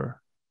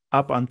father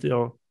up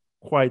until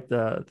quite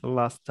the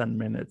last 10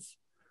 minutes.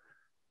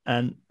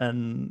 And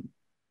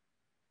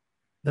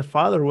the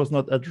father was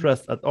not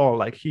addressed at all.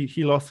 Like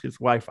he lost his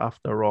wife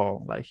after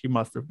all. Like he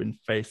must have been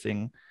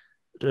facing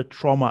the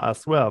trauma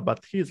as well,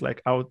 but he's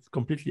like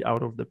completely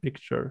out of the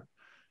picture.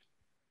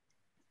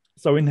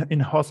 So in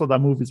Hosoda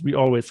movies, we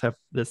always have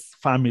this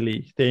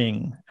family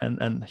thing,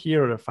 and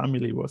here the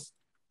family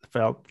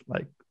felt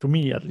like, to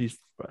me at least,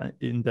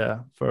 in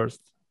the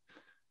first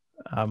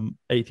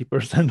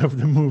 80% of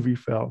the movie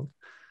felt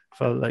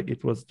like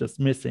it was just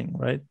missing,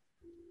 right?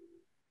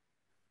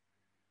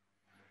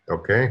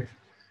 Okay.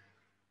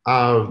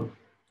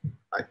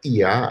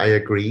 Yeah, I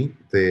agree.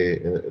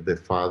 The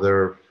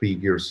father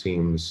figure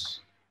seems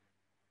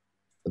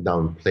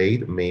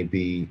downplayed,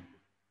 maybe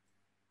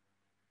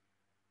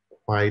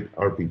quite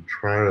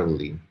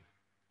arbitrarily.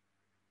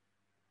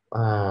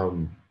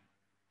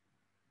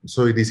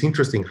 So it is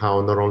interesting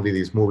how not only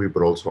this movie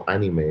but also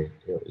anime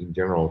in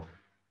general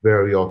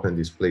very often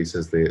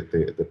displaces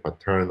the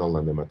paternal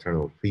and the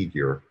maternal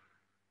figure,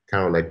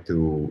 kind of like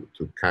to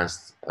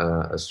cast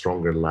a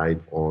stronger light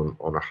on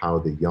how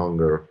the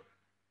younger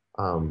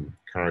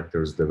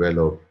characters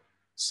develop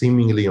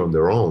seemingly on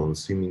their own,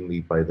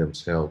 seemingly by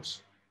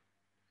themselves.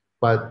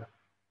 But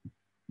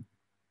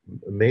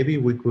maybe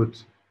we could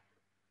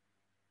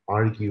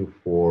argue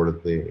for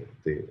the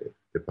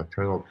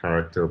paternal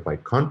character by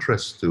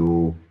contrast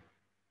to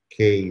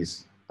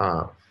Kei's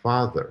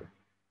father,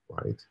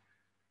 right?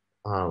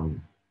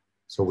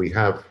 So we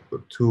have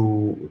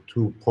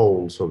two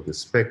poles of the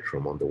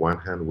spectrum. On the one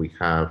hand, we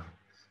have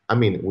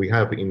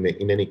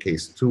in any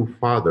case two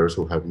fathers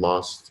who have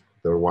lost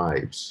their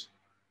wives,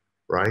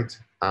 right?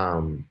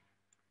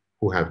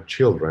 Who have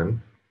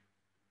children,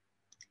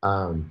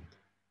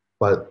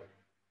 but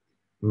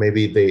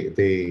maybe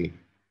they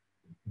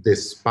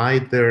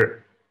despite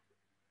their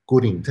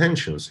good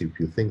intentions, if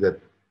you think that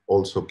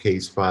also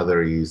Kei's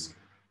father is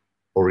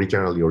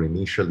originally or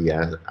initially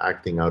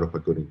acting out of a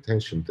good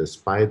intention,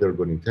 despite their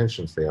good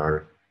intentions, they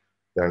are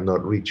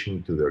not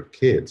reaching to their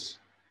kids.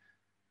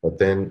 But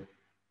then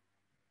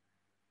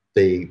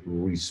they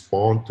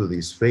respond to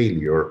this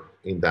failure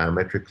in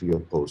diametrically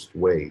opposed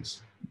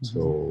ways. Mm-hmm.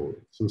 So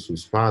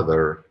Suzu's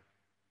father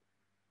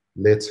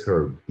lets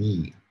her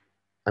be.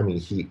 I mean,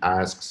 he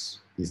asks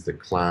his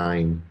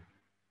decline,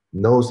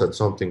 knows that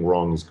something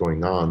wrong is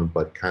going on,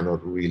 but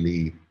cannot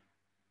really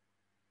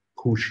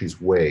push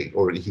his way,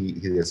 or he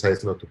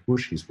decides not to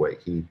push his way.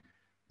 He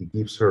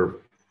gives her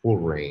full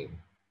reign,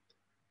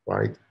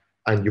 right?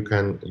 And you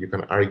can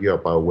argue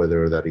about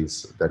whether that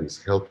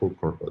is helpful,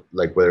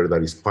 like whether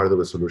that is part of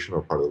the solution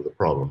or part of the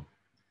problem.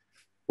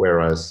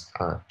 Whereas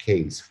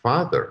Kei's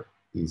father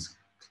is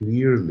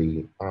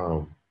clearly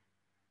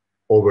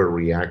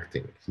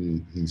overreacting.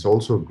 He's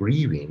also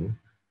grieving,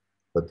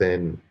 but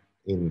then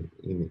in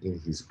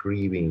his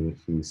grieving,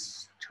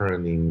 he's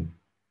turning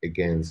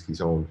against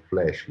his own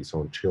flesh, his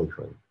own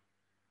children,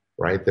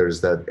 right? There's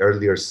that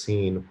earlier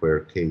scene where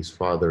Kei's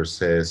father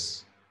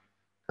says,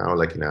 kind of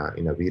like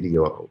in a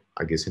video,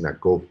 I guess in a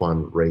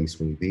GoFund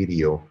Raise Me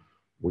video,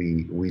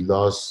 we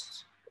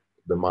lost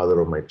the mother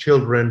of my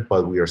children,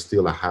 but we are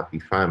still a happy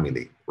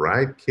family,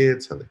 right,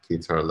 kids? And the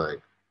kids are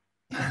like,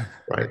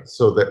 right?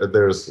 So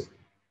there's,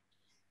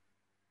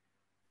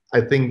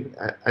 I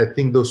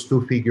think those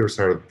two figures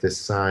are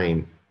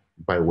designed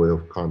by way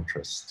of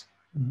contrast.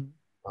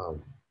 Mm-hmm.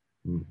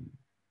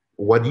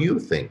 What do you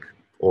think,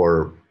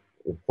 or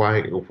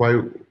why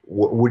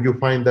would you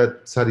find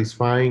that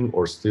satisfying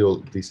or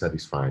still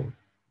dissatisfying?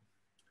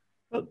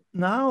 But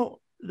now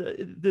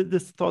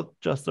this thought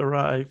just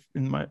appeared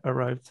in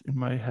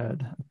my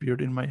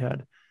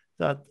head,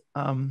 that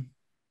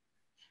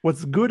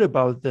what's good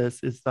about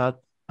this is that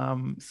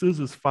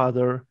Suzu's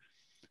father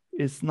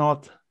is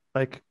not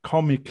like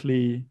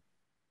comically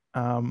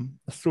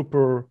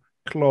super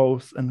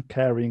close and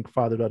caring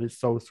father that is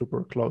so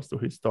super close to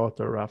his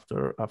daughter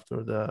after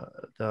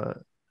the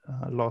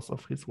loss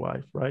of his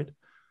wife, right?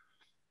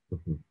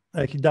 Mm-hmm.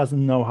 Like he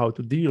doesn't know how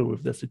to deal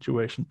with the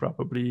situation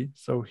probably,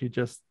 so he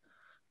just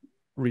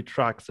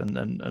retracts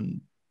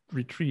and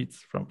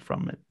retreats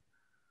from it,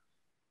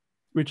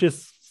 which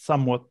is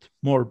somewhat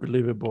more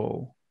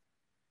believable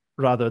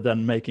rather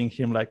than making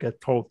him like a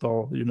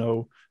total,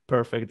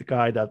 perfect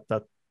guy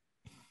that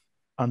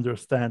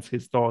understands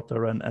his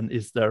daughter and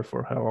is there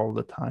for her all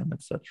the time,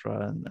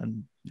 etc.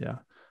 And yeah,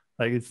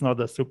 like it's not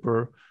a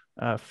super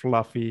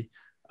fluffy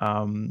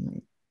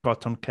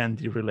cotton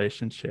candy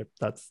relationship.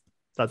 That's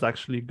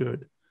actually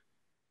good.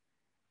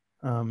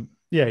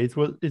 Yeah,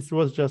 it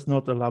was just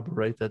not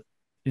elaborated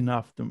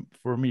enough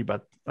for me,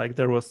 but like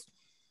there was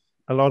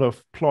a lot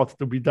of plot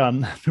to be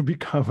done to be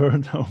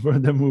covered over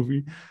the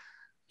movie.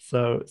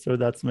 So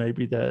that's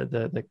maybe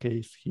the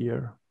case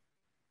here.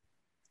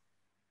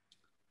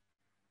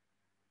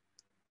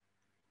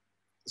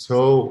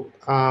 So,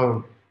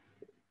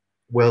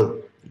 well,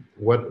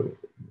 what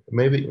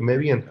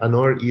maybe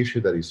another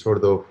issue that is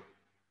sort of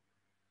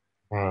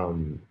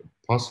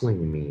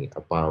puzzling me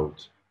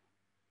about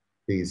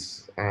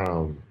this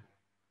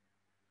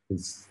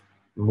this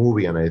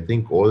movie, and I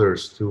think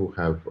others too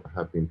have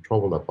been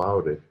troubled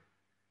about it,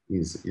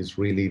 is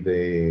really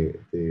the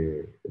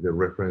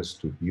reference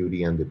to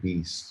Beauty and the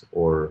Beast,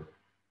 or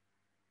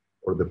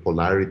the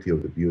polarity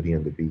of the Beauty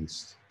and the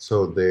Beast.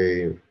 So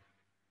they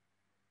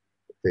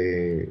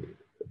they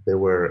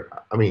were,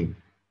 I mean,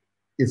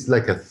 it's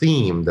like a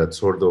theme that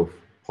sort of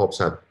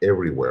pops up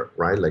everywhere,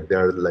 right? Like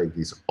there are like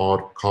these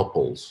odd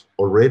couples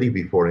already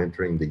before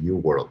entering the U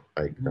world,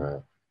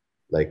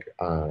 like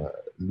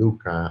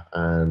Luca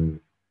and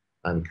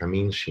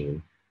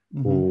Kaminshin,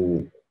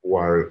 who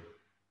are,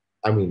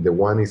 I mean, the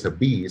one is a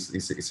beast,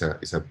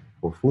 is a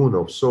buffoon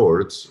of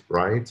sorts,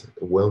 right?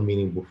 A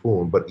well-meaning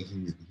buffoon, but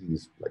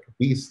he's like a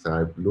beast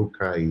type.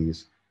 Luca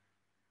is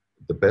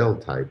the Belle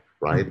type,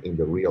 right? In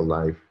the real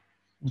life.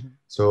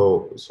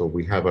 So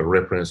we have a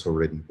reference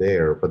already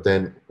there. But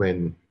then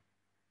when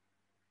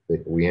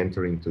we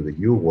enter into the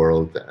U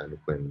world, and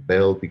when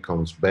Belle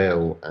becomes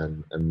Belle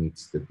and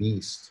meets the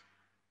beast,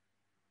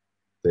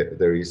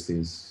 there is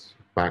this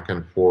back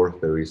and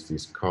forth, there is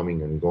this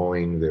coming and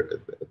going,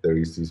 there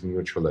is this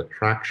mutual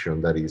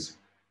attraction that is,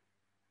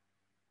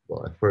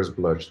 well, at first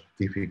blush,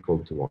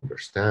 difficult to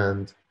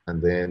understand.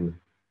 And then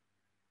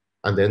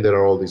there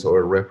are all these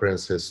other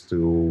references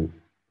to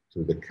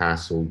the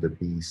castle, the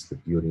beast, the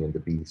Beauty and the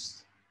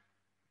Beast.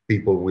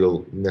 People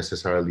will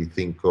necessarily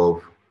think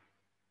of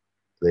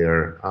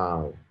their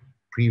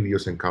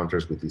previous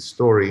encounters with this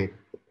story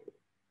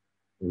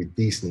with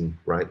Disney,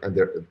 right? And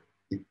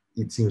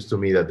it seems to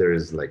me that there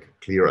is like a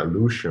clear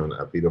allusion,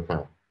 a bit of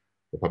a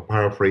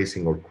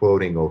paraphrasing or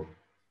quoting of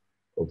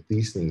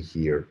Disney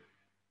here,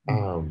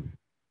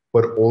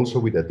 but also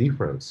with a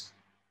difference.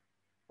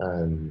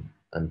 And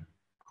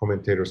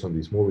commentators on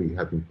this movie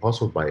have been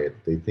puzzled by it.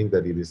 They think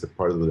that it is the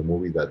part of the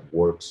movie that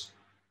works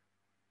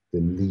the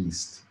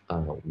least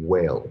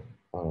well,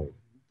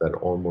 that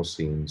almost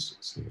seems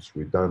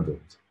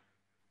redundant.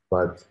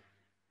 But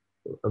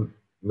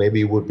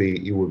maybe it would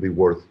be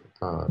worth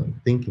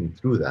thinking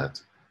through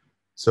that.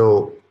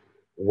 So,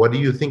 what do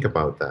you think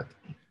about that?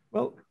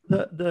 Well,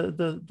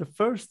 the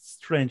first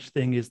strange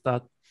thing is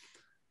that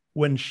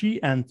when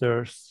she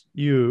enters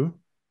you,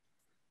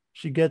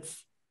 she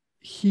gets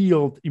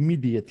healed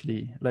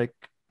immediately, like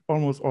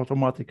almost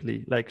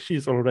automatically, like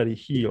she's already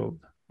healed,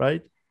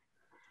 right?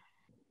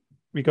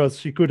 Because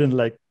she couldn't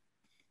like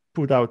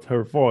put out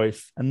her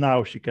voice, and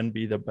now she can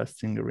be the best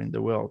singer in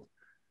the world.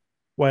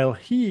 While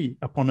he,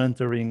 upon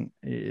entering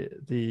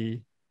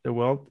the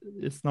world,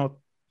 it's not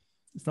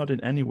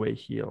in any way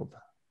healed.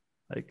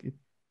 Like it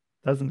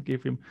doesn't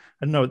give him.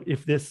 I don't know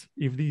if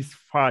these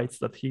fights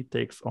that he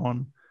takes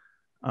on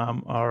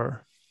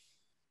are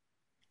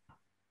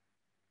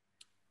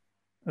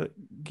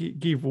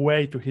give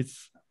way to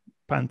his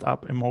pent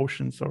up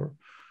emotions or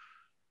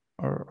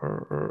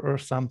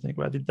something,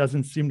 but it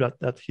doesn't seem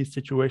that his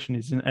situation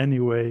is in any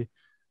way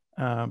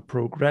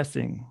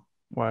progressing,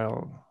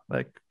 while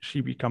like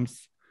she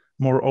becomes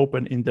more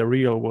open in the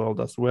real world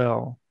as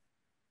well,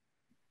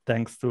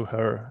 thanks to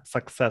her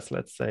success,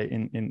 let's say,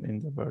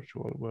 in the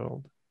virtual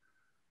world.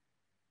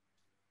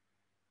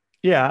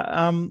 Yeah,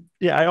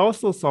 I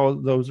also saw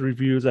those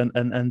reviews,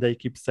 and they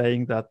keep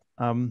saying that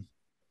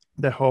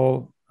the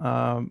whole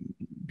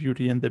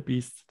Beauty and the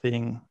Beast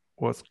thing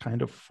was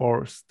kind of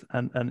forced,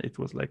 and it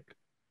was like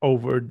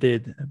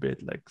overdid a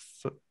bit, like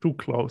so, too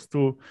close,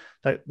 too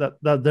like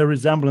that the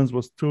resemblance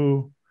was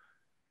too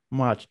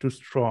much, too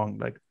strong,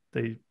 like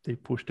they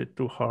pushed it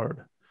too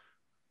hard.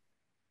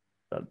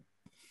 But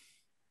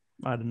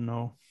I don't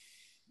know.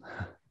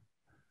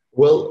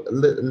 Well,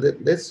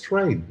 let's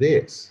try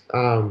this,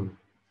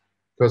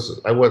 because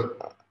I was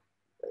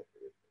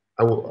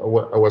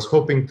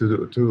hoping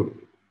to.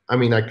 I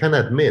mean, I can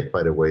admit,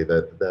 by the way,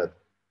 that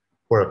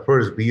for a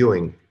first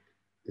viewing,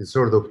 it's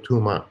sort of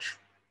too much,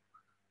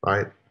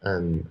 right?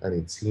 And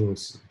it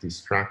seems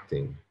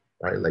distracting,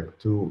 right? Like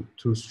too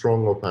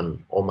strong of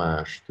an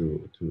homage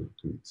to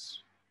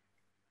its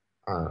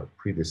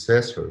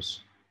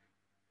predecessors.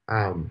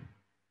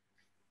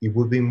 It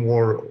would be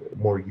more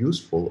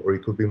useful, or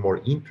it could be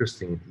more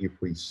interesting if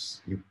we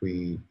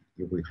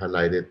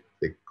highlighted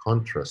the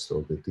contrast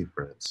or the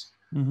difference.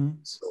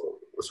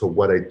 So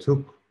what I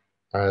took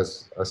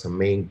as a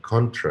main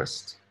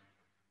contrast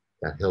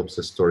that helps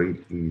the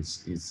story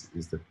is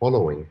the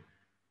following.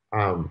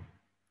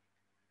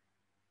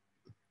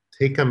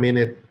 Take a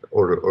minute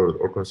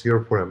or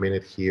consider for a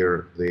minute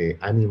here the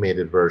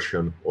animated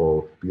version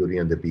of Beauty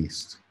and the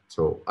Beast.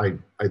 So I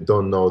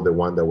don't know the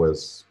one that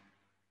was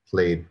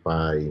played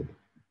by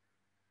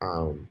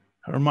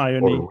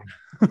Hermione.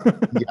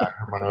 Yeah,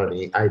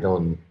 Hermione. I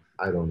don't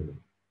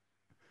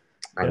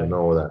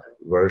know that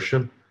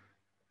version.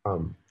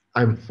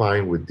 I'm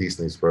fine with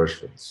Disney's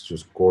version. It's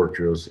just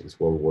gorgeous. It's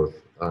well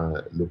worth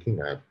looking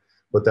at.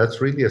 But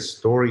that's really a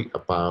story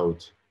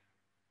about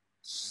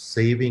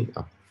saving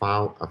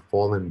a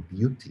fallen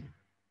beauty,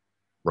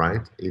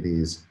 right? It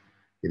is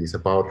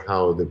about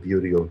how the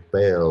beauty of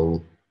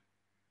Belle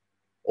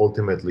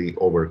ultimately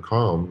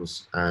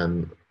overcomes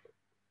and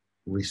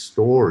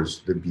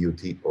restores the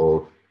beauty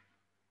of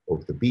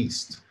the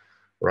beast,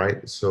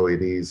 right? So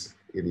it is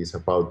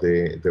about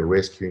the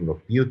rescuing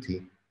of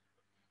beauty.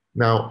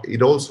 Now,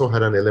 it also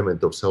had an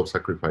element of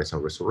self-sacrifice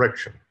and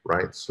resurrection,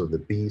 right? So the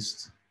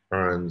beast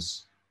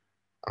earns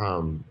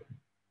um,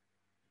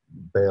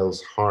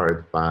 Belle's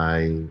heart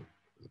by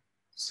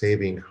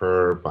saving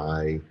her,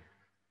 by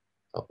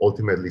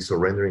ultimately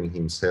surrendering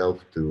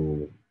himself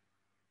to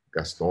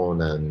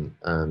Gaston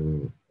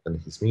and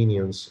his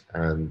minions,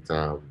 and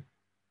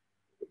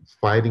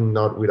fighting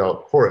not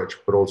without courage,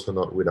 but also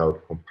not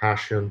without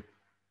compassion.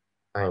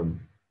 Um,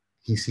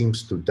 he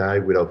seems to die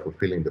without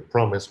fulfilling the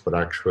promise, but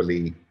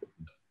actually,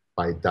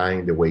 by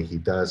dying the way he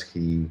does,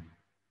 he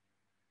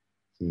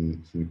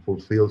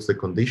fulfills the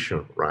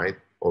condition, right,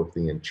 of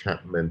the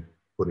enchantment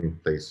put in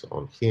place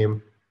on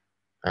him,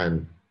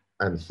 and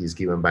and he's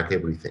given back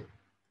everything,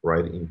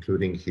 right,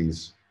 including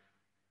his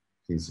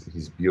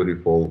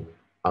beautiful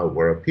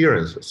outward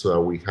appearance. So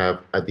we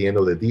have at the end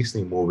of the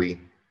Disney movie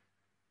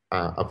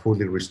a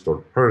fully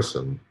restored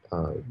person,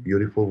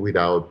 beautiful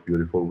without,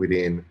 beautiful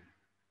within,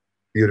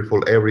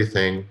 beautiful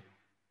everything.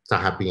 It's a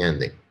happy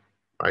ending,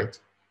 right?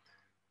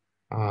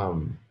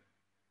 Um,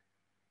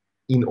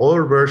 in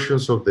other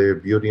versions of the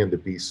Beauty and the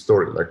Beast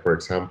story, like for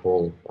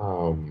example,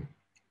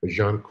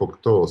 Jean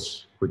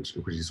Cocteau's, which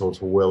is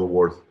also well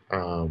worth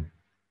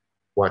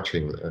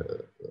watching,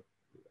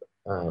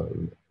 uh,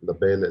 La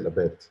Belle et la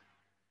Bête.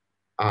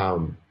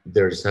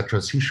 There's a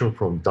transition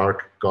from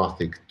dark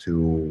Gothic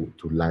to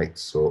light,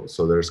 so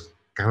there's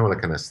kind of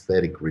like an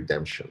aesthetic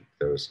redemption.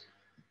 There's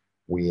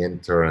we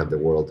enter and the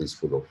world is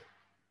full of,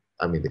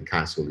 I mean, the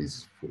castle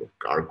is full of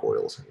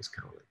gargoyles and it's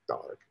kind of like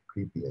dark and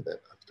creepy. And then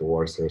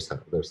afterwards, there's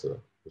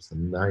a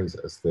nice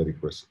aesthetic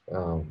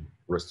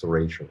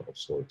restoration of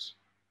sorts.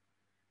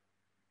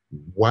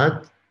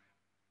 What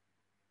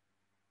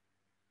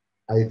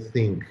I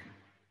think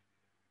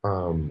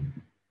um,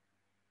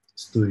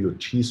 Studio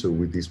Chiso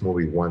with this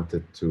movie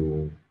wanted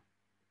to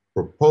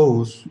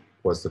propose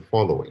was the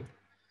following.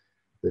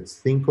 Let's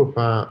think of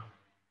a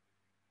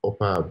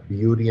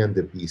Beauty and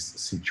the Beast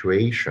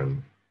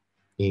situation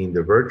in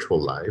the virtual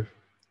life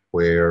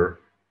where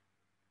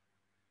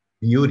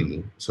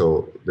beauty,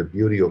 so the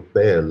beauty of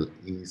Belle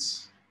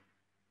is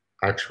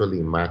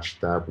actually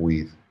matched up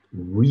with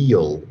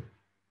real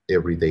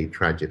everyday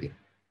tragedy,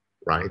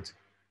 right?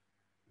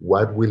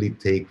 What will it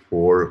take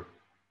for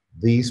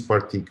this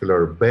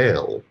particular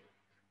Belle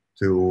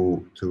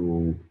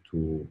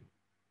to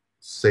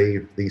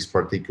save this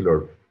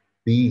particular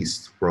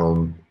beast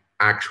from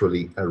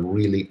actually a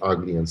really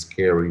ugly and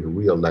scary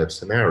real life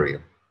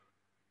scenario,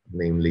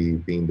 namely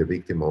being the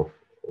victim of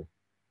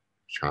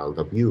child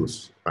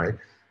abuse, right?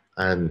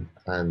 And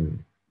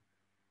and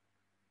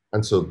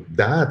so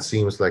that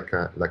seems like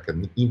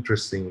an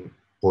interesting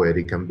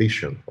poetic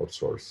ambition of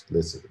sorts.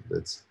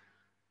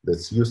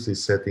 Let's use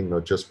this setting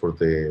not just for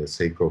the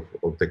sake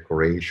of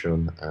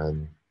decoration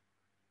and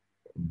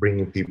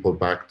bringing people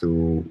back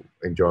to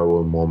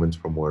enjoyable moments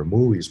from our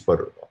movies,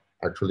 but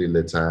actually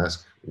let's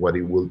ask what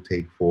it will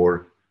take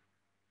for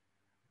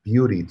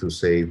beauty to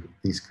save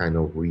this kind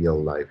of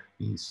real life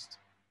beast,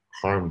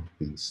 harmed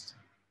beast.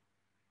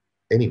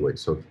 Anyway,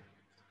 so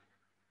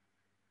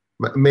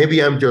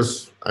maybe I'm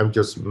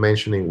just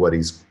mentioning what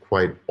is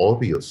quite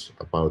obvious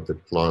about the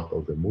plot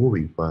of the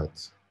movie,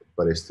 but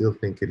I still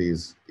think it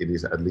is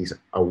at least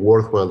a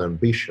worthwhile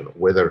ambition.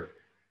 Whether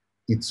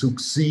it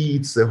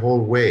succeeds the whole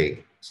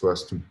way so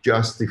as to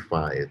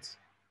justify it,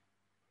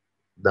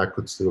 that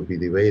could still be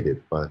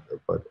debated. But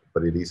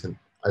it is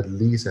at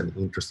least an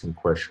interesting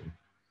question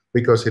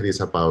because it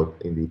is about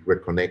indeed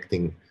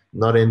reconnecting,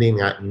 not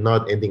ending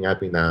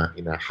up in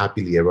a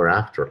happily ever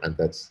after, and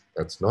that's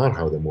not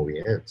how the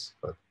movie ends.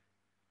 But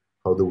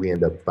how do we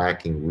end up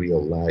back in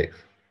real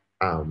life,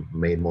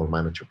 made more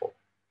manageable?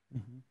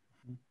 Mhm.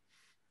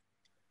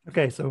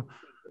 Okay, so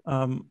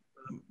um,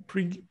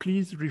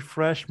 please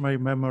refresh my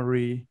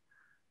memory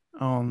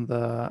on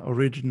the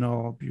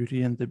original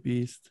Beauty and the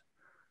Beast.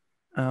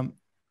 Um,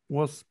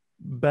 was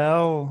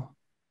Belle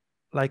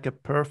like a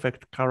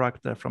perfect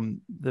character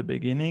from the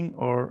beginning,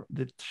 or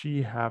did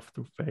she have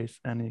to face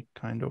any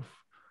kind of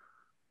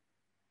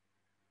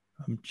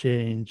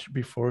change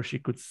before she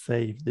could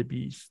save the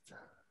beast?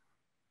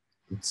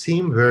 It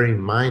seemed very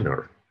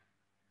minor.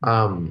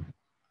 Um,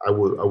 I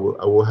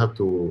will have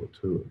to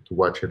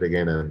watch it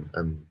again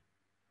and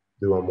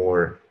do a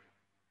more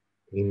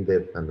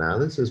in-depth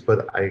analysis.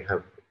 But I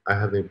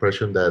have the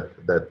impression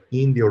that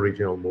in the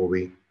original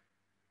movie,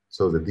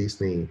 so the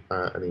Disney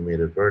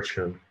animated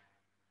version,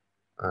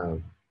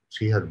 um,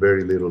 she had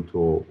very little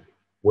to.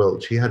 Well,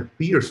 she had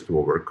fears to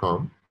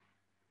overcome,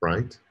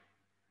 right?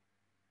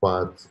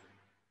 But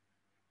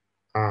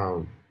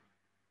um,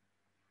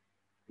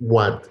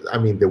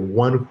 the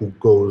one who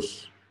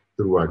goes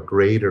through a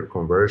greater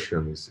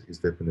conversion is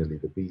definitely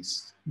the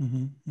beast.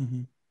 Mm-hmm,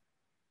 mm-hmm.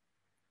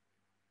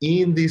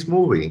 In this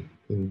movie,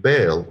 in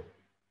Belle,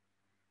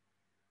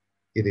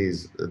 it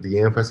is the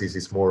emphasis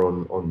is more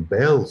on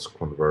Belle's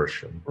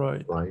conversion,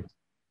 Right. right?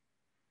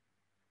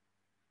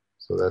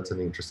 So that's an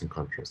interesting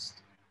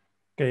contrast.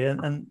 Okay,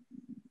 and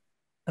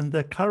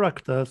the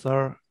characters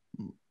are,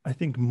 I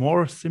think,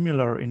 more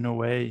similar in a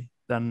way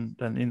than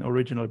in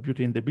original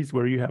Beauty and the Beast,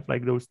 where you have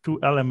like those two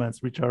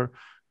elements which are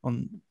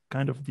on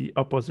kind of the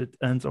opposite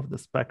ends of the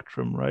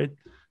spectrum, right?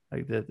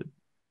 Like the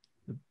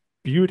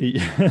beauty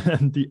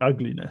and the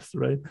ugliness,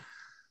 right?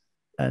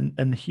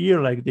 And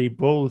here, like, they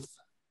both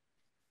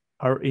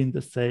are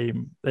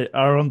they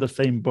are on the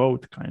same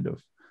boat, kind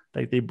of.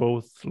 Like, they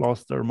both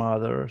lost their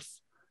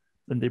mothers,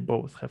 and they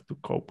both have to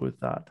cope with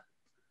that.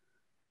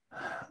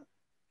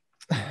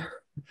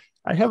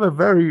 I have a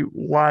very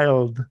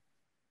wild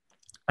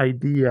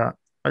idea.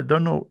 I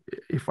don't know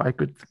if I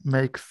could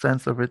make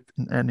sense of it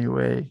in any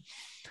way.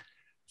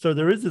 So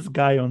there is this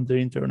guy on the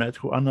internet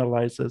who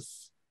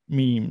analyzes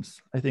memes.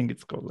 I think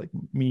it's called like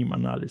meme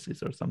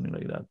analysis or something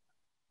like that.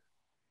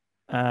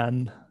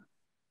 And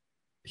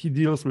he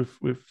deals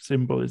with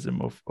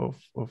symbolism of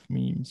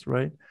memes,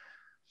 right?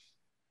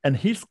 And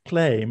his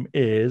claim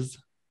is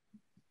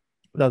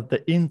that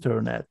the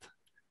internet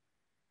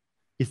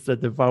is the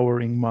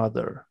devouring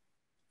mother,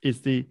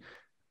 is the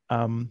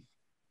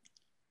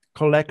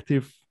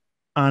collective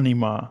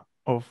anima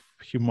of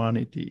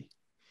humanity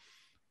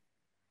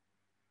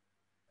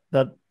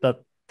that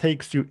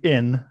takes you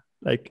in,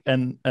 like,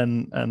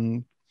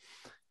 and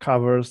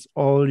covers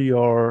all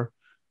your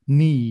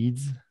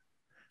needs,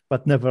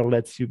 but never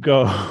lets you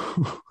go.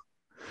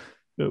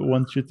 It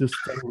wants you to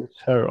stay with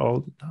her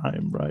all the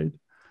time, right?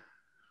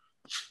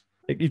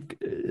 Like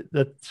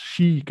that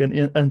she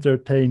can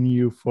entertain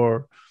you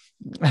for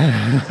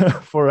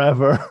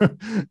forever,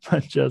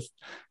 but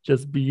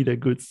just be the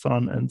good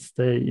son and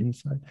stay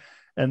inside.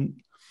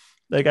 And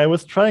like, I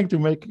was trying to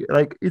make,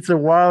 like, it's a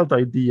wild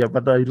idea,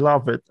 but I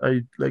love it.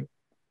 I like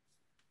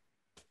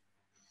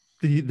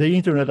the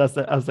internet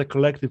as a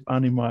collective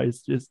anima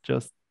is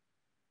just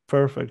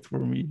perfect for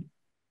me.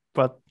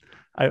 But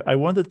I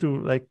wanted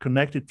to like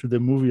connect it to the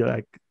movie,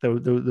 like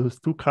those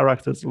two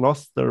characters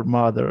lost their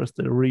mothers,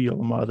 their real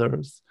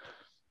mothers,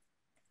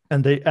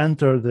 and they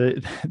enter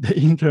the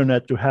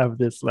internet to have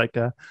this like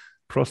a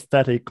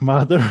prosthetic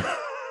mother.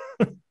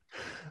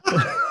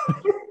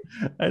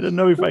 I don't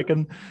know if I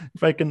can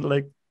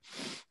like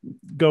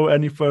go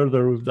any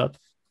further with that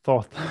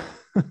thought.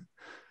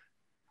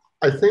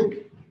 I think,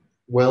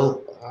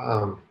 well,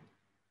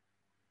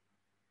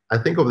 I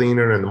think of the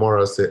internet more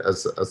as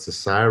a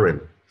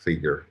siren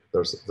figure.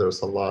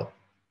 There's a lot,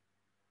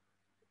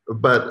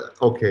 but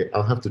okay,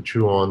 I'll have to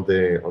chew on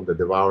the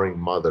devouring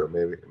mother.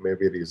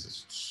 Maybe it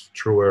is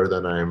truer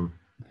than I'm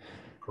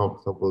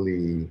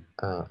comfortably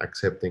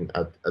accepting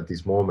at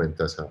this moment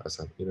as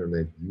an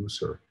internet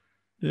user.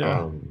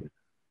 Yeah.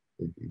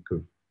 It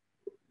could,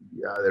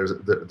 yeah.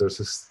 There's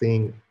a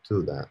sting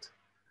to that.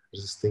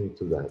 There's a sting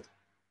to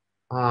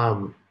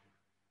that.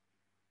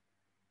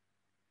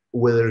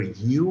 Whether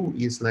you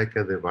is like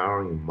a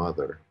devouring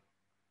mother.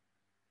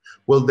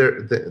 Well,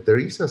 there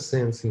is a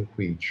sense in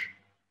which,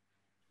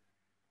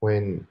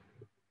 when,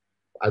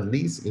 at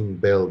least in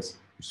Belle's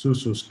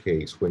Susu's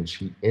case, when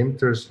she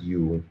enters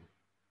you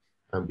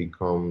and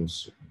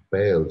becomes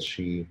Belle,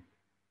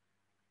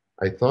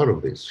 I thought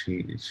of this.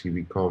 She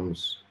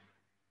becomes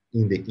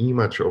in the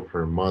image of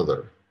her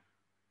mother,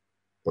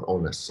 but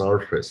on a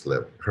surface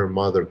level. Her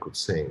mother could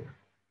sing.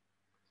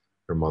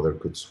 Her mother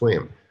could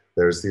swim.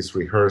 There's this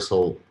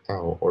rehearsal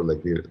or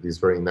like this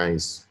very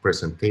nice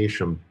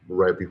presentation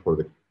right before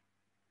the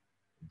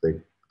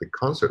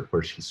concert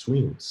where she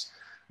swims.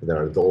 There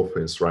are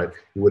dolphins, right?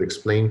 You would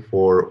explain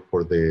for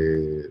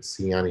the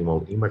sea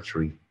animal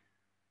imagery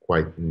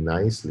quite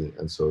nicely.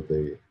 And so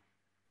you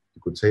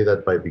could say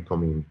that by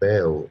becoming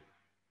Belle,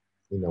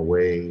 in a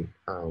way,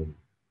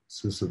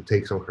 Susu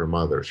takes on her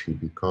mother. She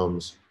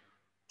becomes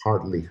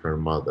partly her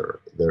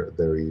mother.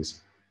 There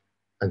is,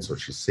 and so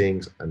she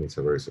sings, and it's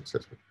a very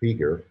successful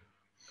figure.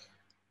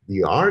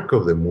 The arc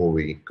of the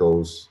movie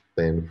goes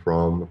then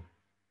from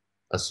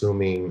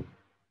assuming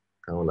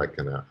kind of like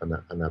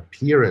an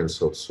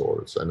appearance of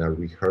sorts and a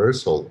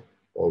rehearsal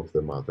of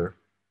the mother,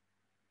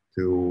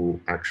 to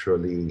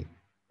actually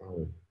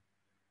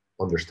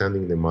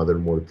understanding the mother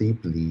more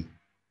deeply,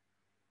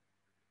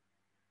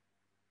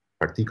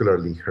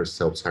 particularly her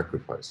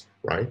self-sacrifice,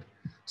 right?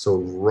 So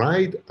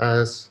right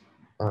as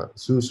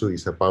Susu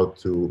is about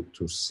to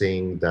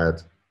sing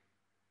that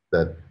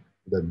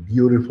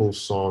beautiful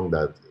song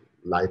that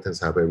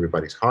lightens up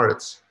everybody's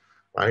hearts,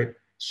 right?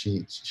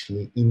 She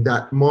in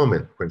that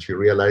moment when she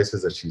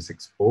realizes that she's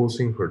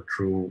exposing her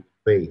true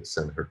face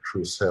and her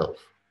true self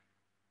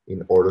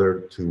in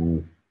order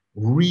to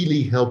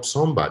really help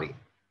somebody,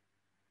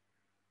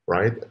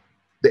 right?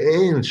 The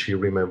end, she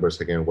remembers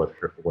again what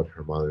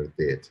her mother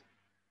did,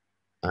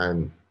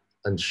 and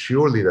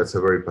surely that's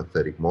a very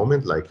pathetic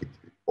moment. Like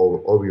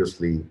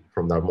obviously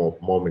from that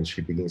moment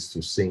she begins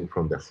to sing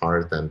from the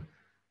heart, and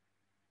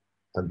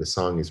the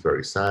song is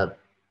very sad,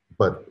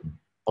 but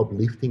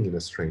uplifting in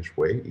a strange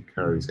way. It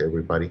carries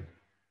everybody.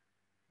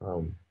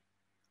 Um,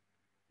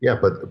 yeah,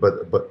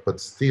 but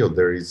still,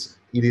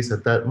 it is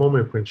at that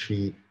moment when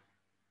she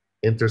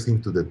enters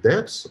into the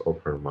depths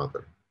of her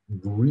mother,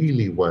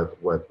 really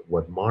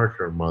what marked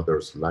her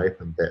mother's life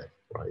and death,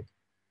 right?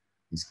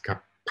 This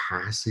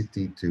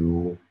capacity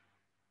to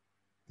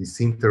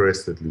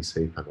disinterestedly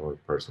save another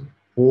person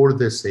for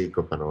the sake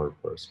of another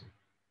person,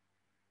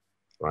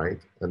 right?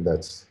 And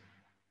that's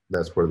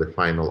where the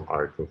final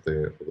arc of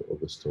the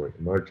story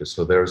emerges.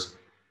 So there's,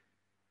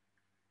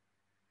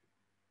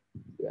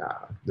 yeah,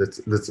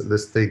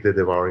 let's take the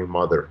devouring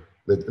mother.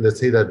 Let's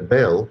say that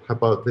Belle, how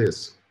about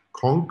this,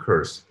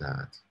 conquers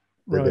that,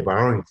 the Right.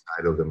 devouring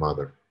side of the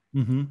mother,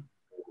 Mm-hmm.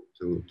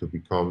 to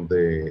become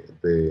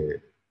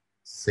the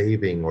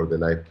saving or the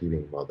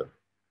life-giving mother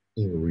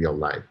in real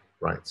life,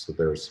 right? So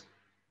there's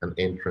an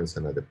entrance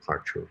and a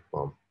departure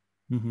from.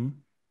 Mm-hmm.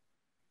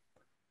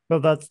 Well,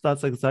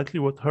 that's exactly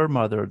what her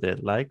mother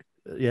did. Like,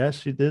 yeah,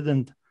 she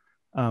didn't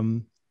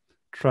um,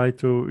 try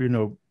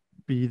to,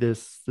 be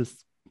this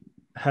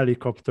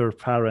helicopter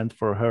parent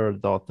for her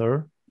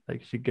daughter.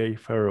 Like, she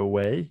gave her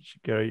away. She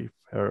gave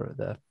her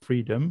the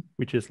freedom,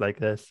 which is like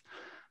this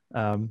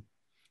um,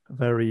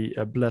 very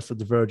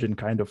blessed virgin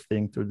kind of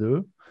thing to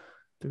do,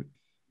 to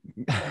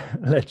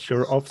let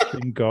your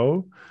offspring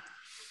go.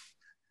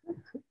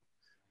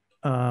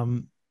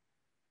 Um,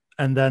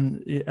 and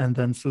then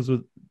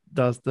Suzu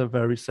does the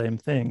very same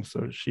thing.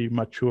 So she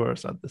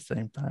matures at the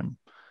same time.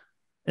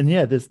 And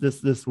yeah,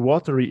 this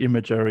watery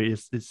imagery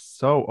is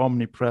so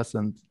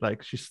omnipresent.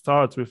 Like, she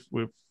starts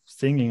with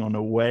singing on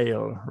a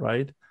whale,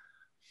 right?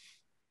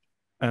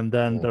 And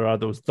then Yeah. there are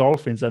those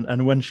dolphins,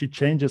 and when she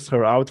changes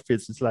her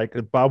outfits, it's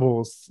like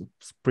bubbles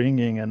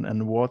springing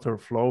and water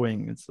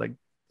flowing. It's like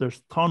there's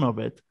a ton of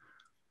it.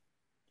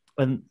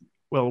 And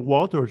well,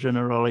 water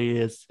generally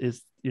is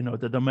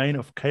the domain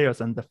of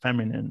chaos and the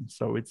feminine.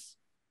 So it's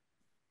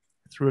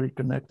really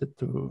connected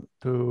to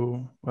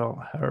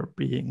well, her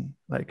being,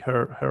 like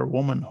her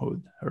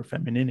womanhood, her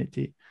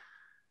femininity,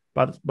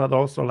 but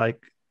also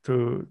like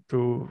to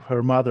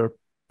her mother,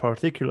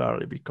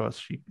 particularly because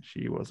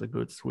she was a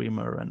good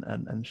swimmer,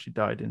 and she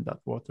died in that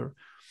water.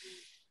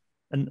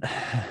 And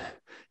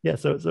yeah,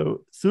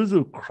 so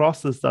Suzu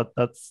crosses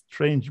that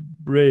strange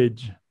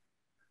bridge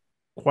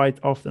quite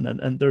often,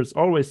 and there's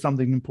always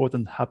something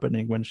important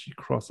happening when she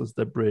crosses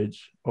the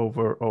bridge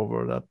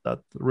over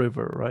that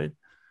river, right?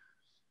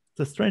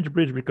 It's a strange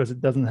bridge because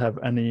it doesn't have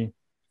any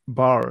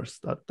bars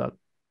that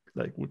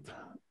like would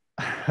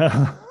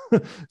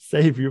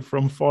save you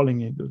from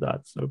falling into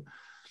that. So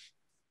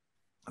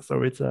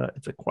it's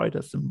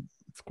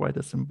quite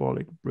a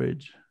symbolic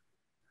bridge.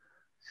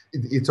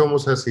 It's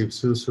almost as if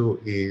Susu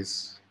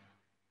is,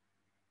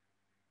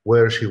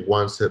 whether she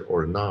wants it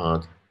or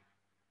not,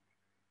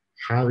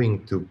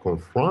 having to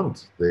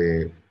confront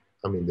the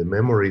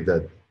memory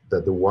that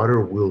the water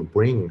will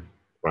bring,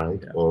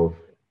 right? Yeah. Of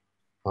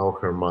how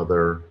her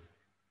mother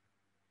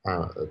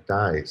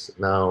dies.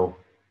 Now,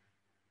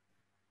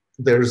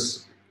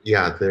 there's,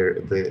 yeah, there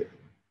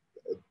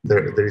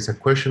is a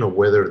question of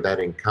whether that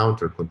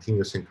encounter,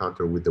 continuous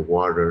encounter with the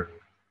water,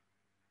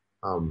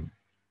 um,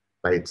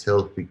 by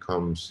itself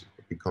becomes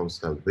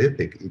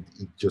salvific.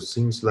 It just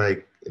seems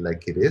like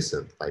it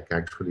isn't. Like,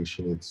 actually,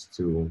 she needs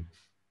to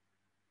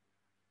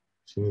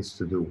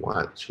do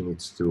what? She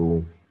needs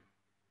to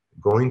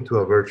go into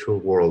a virtual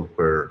world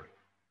where,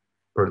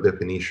 per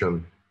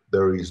definition,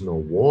 there is no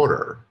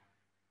water,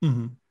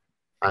 Mm-hmm.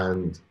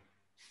 and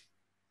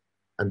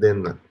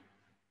then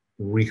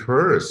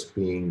rehearse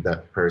being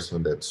that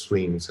person that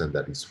swims and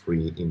that is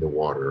free in the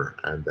water,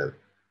 and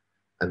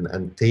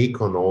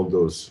take on all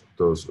those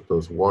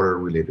water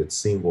related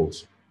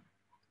symbols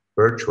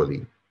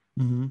virtually.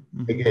 Mm-hmm.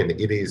 Mm-hmm. Again,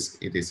 it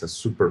is a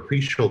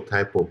superficial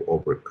type of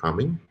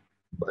overcoming,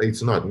 but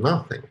it's not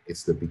nothing.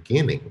 It's the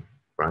beginning,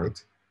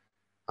 right?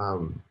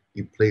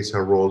 It plays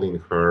a role in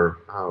her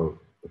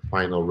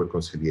final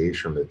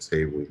reconciliation, let's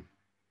say, with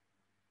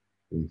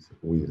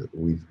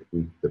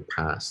the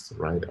past,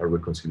 right? A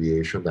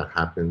reconciliation that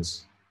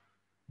happens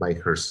by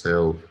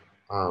herself,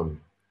 um,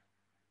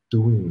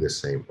 doing the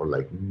same, or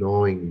like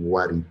knowing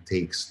what it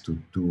takes to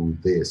do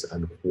this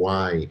and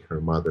why her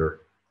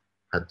mother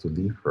had to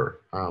leave her,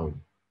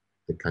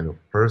 the kind of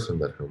person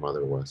that her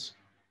mother was.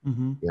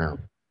 Mm-hmm. Yeah.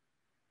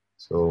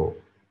 So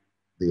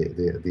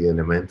the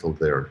elemental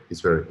there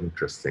is very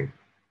interesting.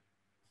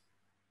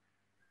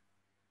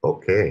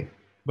 Okay.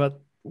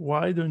 But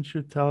why don't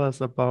you tell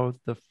us about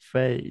the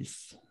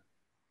face?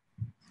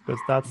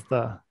 Because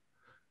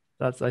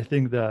that's I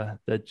think the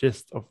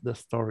gist of the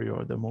story,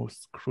 or the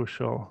most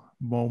crucial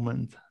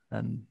moment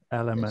and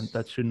element Yes.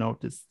 that you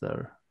noticed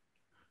there.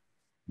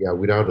 Yeah,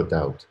 without a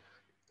doubt.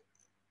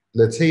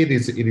 Let's say it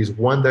is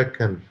one that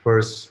can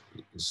first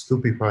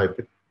stupefy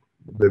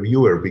the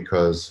viewer,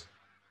 because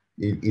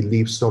it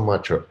leaves so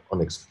much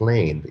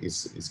unexplained.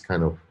 It's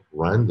kind of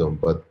random,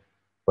 but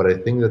I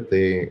think that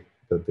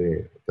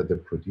that the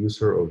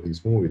producer of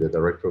this movie, the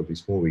director of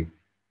this movie,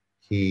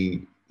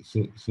 he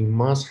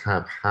must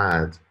have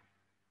had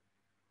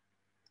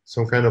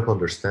some kind of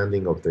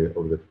understanding of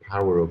the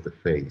power of the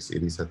face.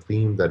 It is a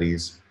theme that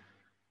is,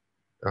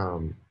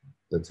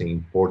 let's say,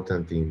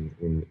 important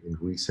in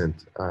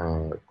recent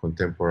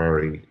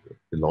contemporary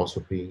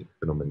philosophy,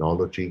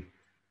 phenomenology.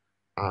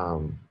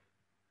 Um,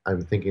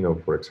 I'm thinking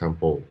of, for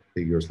example,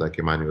 figures like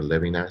Emmanuel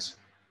Levinas,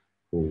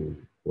 who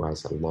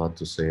has a lot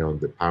to say on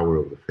the power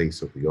of the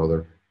face of the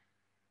other,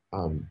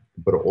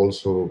 but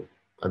also,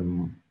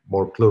 and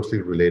more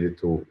closely related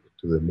to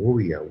the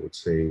movie, I would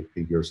say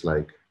figures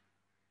like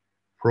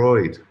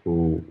Freud,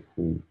 who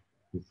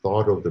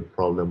thought of the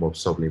problem of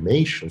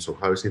sublimation. So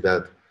how is it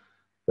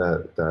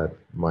that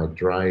my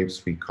drives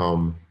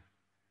become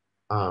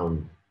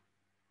um,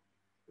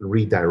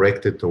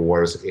 redirected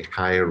towards a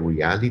higher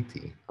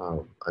reality,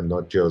 and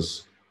not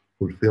just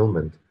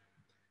fulfillment?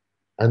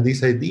 And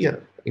this idea,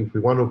 if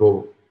we want to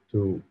go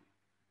to,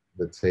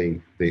 let's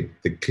say, the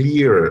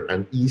clearer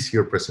and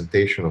easier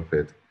presentation of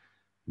it,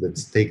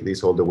 let's take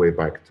this all the way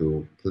back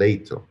to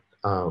Plato.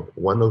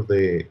 One of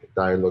the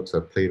dialogues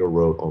that Plato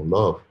wrote on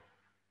love,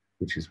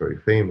 which is very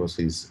famous,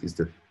 is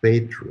the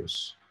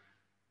Phaedrus.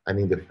 And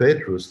in the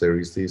Phaedrus, there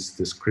is this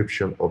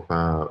description of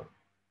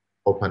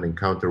an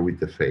encounter with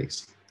the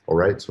face. All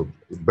right, so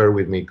bear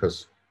with me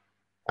because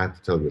I have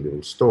to tell you a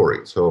little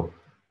story. So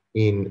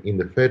in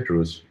the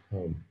Phaedrus,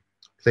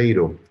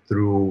 Plato,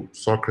 through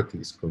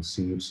Socrates,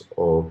 conceives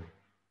of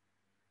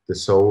the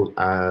soul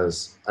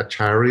as a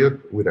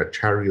chariot with a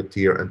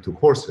charioteer and two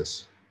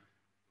horses.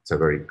 It's a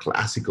very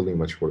classical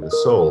image for the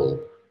soul.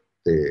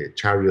 The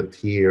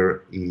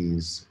charioteer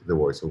is the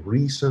voice of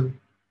reason,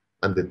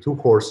 and the two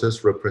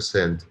horses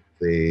represent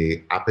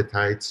the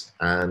appetites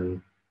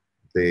and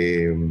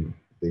the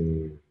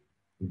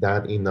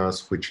that in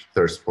us which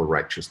thirsts for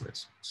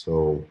righteousness.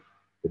 So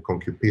the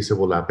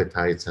concupiscible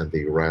appetites and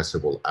the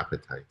irascible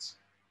appetites.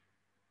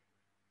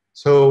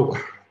 So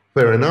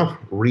fair enough,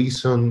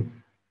 reason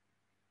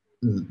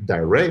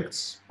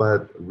directs,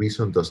 but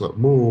reason does not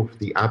move.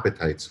 The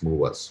appetites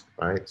move us,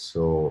 right?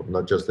 So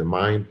not just the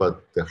mind,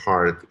 but the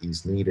heart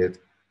is needed,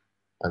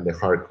 and the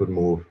heart could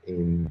move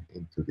in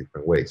two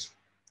different ways.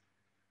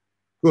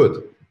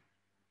 Good.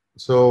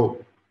 So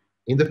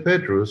in the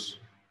Phaedrus,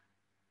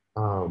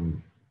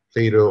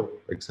 Plato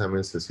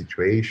examines the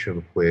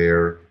situation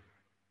where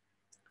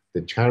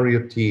the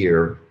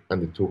charioteer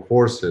and the two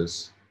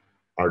horses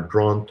are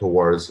drawn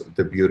towards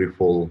the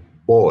beautiful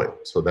boy.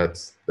 So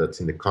that's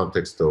in the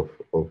context of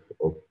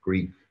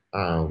Greek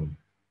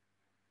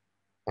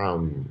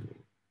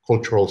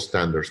cultural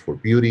standards for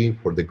beauty.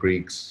 For the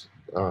Greeks,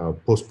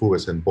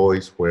 post-pubescent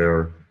boys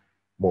were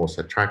most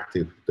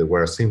attractive. They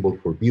were a symbol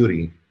for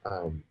beauty,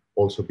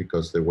 also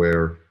because they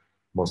were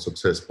most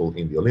successful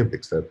in the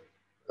Olympics.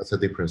 That's a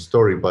different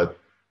story, but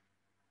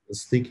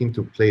sticking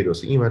to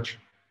Plato's image,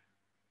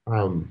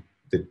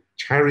 the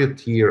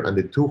charioteer and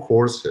the two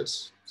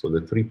horses, so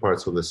the three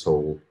parts of the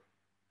soul,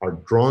 are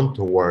drawn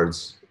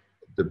towards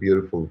the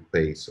beautiful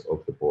face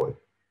of the boy.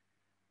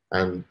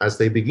 And as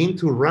they begin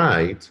to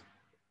ride,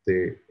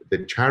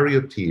 the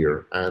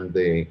charioteer and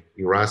the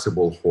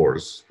irascible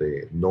horse,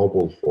 the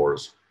noble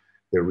horse,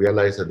 they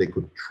realize that they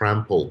could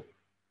trample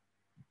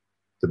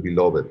the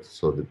beloved,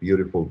 so the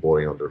beautiful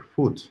boy,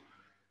 underfoot,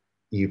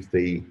 if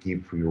they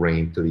give free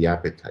rein to the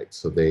appetite.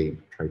 So they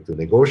try to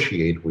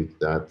negotiate with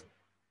that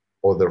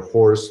other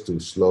horse to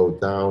slow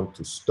down,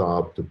 to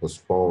stop, to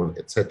postpone,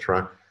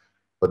 etc.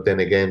 But then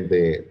again,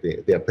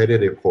 the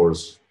appetitive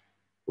horse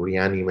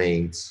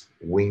reanimates,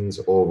 wins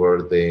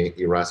over the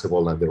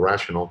irascible and the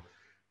rational,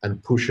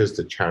 and pushes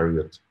the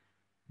chariot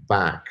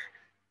back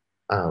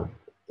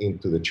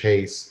into the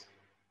chase.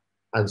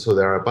 And so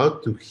they're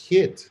about to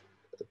hit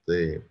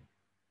the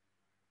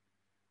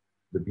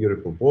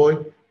beautiful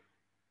boy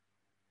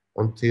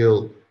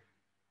until,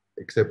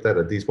 except that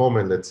at this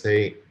moment, let's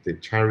say the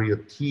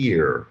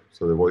charioteer,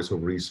 so the voice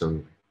of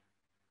reason,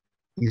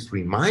 is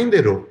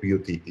reminded of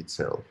beauty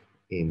itself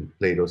in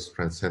Plato's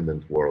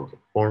transcendent world of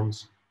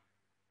forms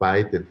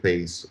by the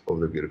face of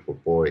the beautiful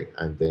boy,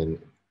 and then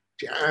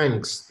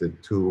yanks the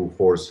two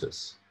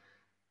horses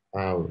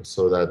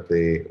so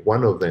that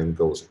one of them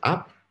goes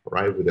up,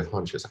 right, with the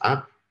haunches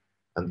up,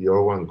 and the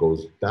other one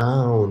goes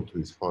down to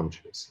his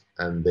haunches.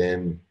 And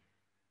then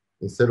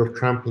instead of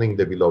trampling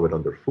the beloved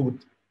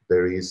underfoot,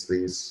 there is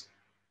this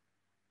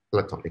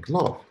platonic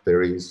love.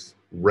 There is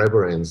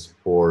reverence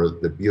for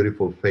the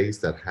beautiful face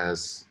that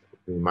has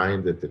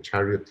reminded the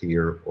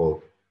charioteer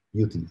of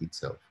beauty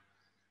itself.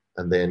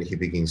 And then he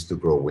begins to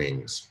grow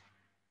wings.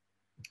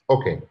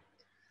 Okay,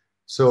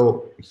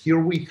 so here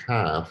we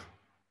have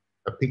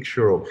a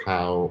picture of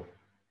how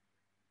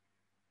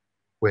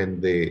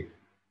when the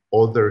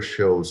other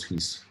shows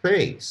his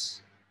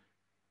face,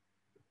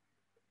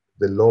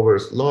 the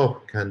lover's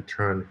love can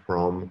turn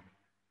from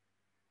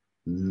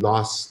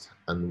lust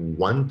and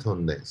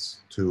wantonness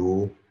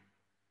to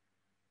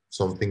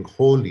something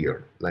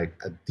holier, like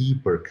a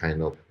deeper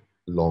kind of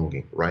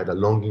longing, right? A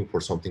longing for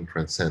something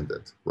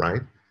transcendent,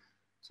 right?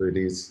 So it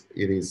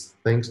is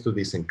thanks to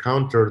this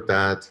encounter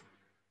that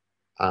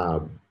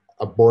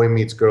a boy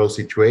meets girl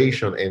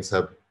situation ends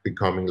up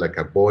becoming like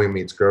a boy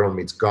meets girl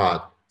meets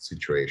God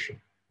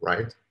situation,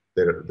 right?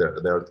 There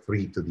are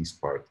three to this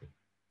party.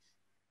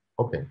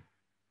 Okay.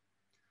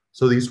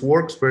 So this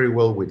works very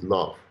well with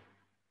love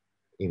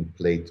in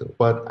Plato,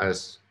 but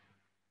as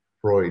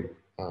Freud,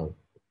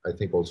 I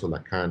think also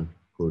Lacan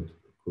could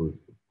could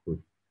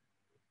could,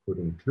 could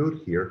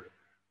include here,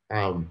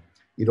 um,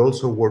 it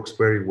also works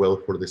very well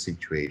for the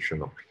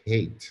situation of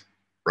hate,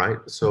 right?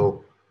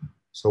 So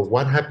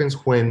what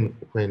happens when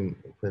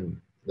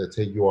let's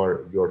say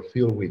you're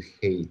filled with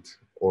hate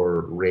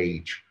or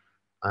rage,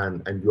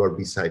 and you are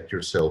beside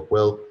yourself?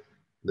 Well,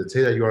 let's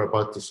say that you are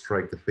about to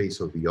strike the face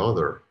of the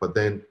other, but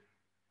then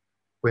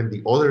when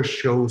the other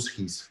shows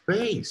his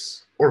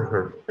face or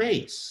her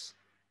face,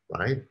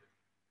 right?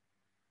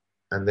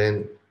 And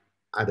then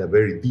at a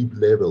very deep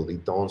level,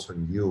 it dawns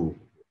on you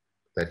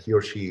that he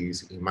or she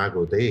is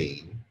imago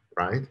Dei,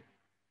 right?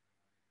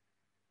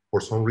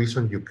 For some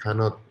reason, you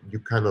cannot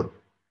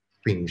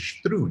finish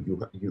through.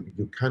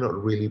 You cannot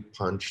really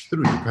punch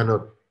through. You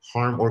cannot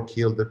harm or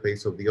kill the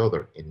face of the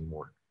other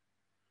anymore,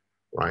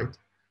 right?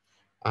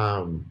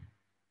 Um,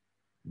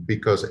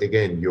 because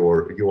again,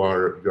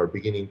 you're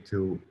beginning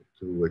to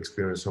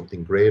experience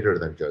something greater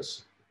than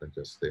just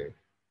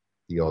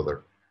the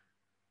other.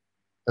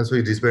 And so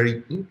it is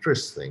very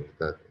interesting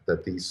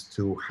that these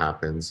two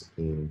happens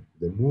in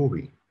the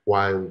movie.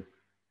 While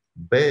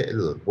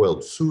Belle, well,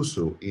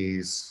 Susu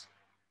is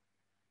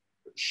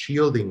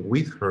shielding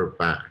with her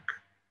back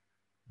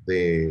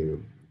the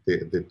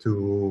the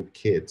two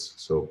kids,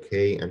 so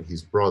Kay and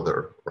his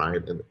brother,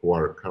 right, and who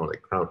are kind of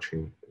like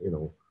crouching,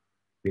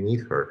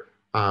 beneath her.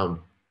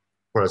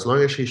 For as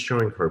long as she's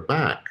showing her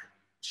back,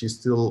 she's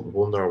still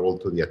vulnerable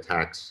to the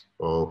attacks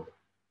of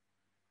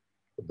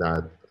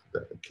that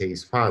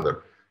Kay's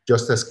father.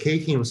 Just as Kay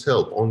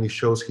himself only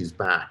shows his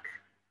back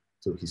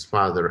to his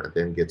father and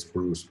then gets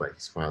bruised by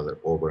his father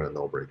over and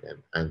over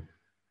again.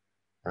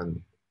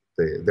 And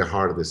the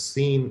hardest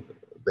scene,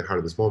 the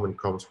hardest moment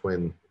comes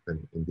when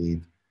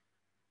indeed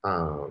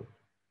uh,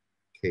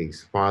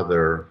 Kay's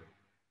father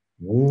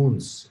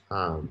wounds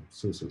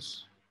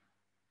Susu's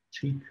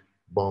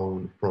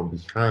cheekbone from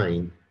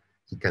behind.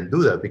 He can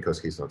do that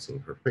because he's not seeing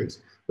her face.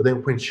 But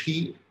then when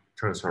she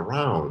turns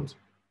around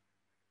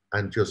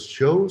and just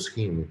shows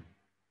him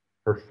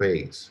her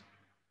face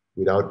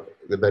without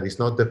that is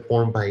not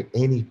deformed by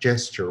any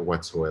gesture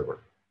whatsoever,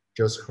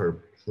 just her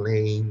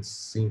plain,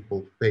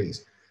 simple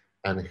face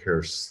and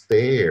her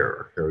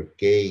stare, her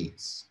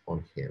gaze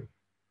on him,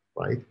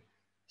 right?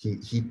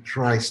 He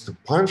tries to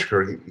punch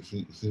her.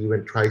 He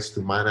even tries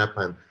to man up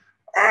and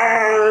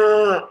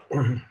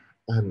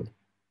and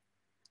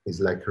it's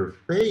like her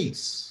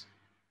face,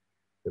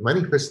 the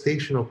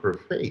manifestation of her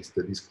face,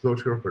 the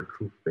disclosure of her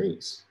true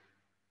face,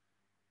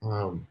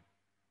 um,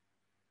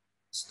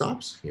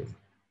 stops him,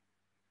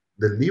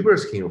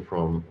 delivers him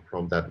from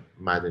that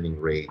maddening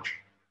rage.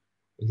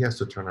 He has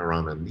to turn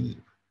around and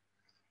leave.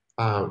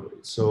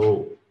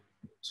 So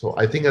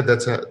I think that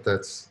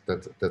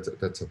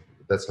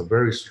that's a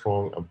very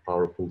strong and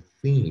powerful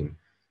theme.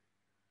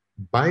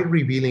 By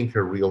revealing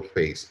her real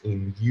face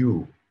in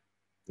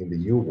the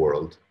you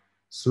world,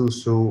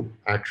 Susu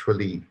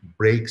actually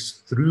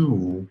breaks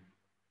through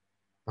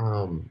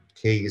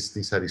Kay's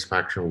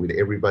dissatisfaction with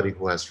everybody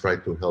who has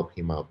tried to help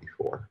him out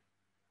before,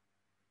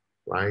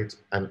 right?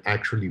 And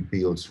actually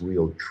builds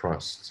real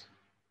trust.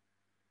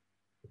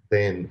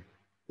 Then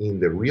in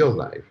the real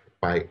life,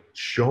 by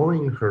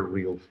showing her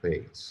real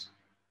face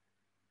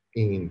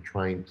in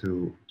trying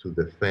to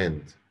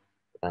defend,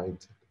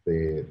 right,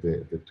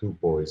 the two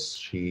boys,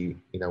 she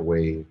in a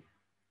way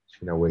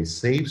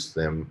saves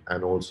them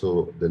and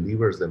also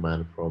delivers the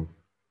man from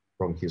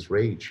his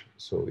rage.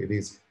 So it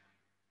is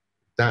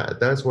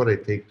that's what I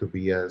take to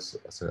be as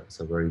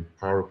a very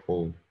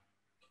powerful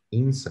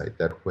insight,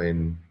 that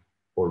when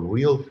our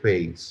real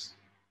face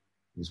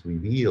is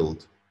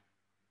revealed,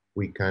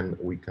 we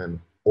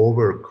can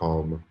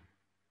overcome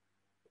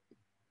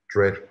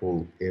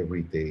dreadful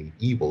everyday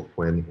evil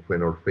when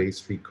our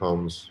face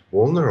becomes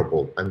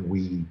vulnerable, and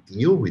we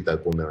deal with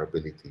that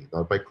vulnerability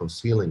not by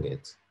concealing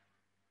it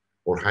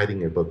or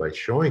hiding it, but by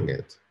showing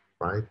it,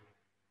 right?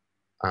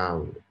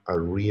 A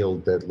real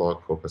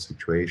deadlock of a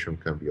situation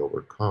can be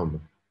overcome.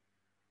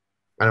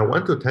 And I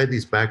want to tie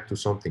this back to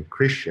something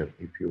Christian,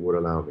 if you would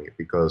allow me,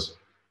 because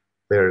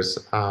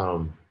there's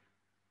um,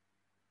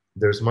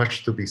 there's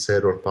much to be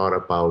said or thought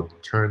about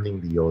turning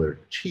the other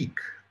cheek,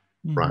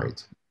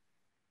 right?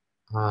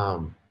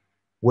 Um,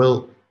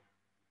 well,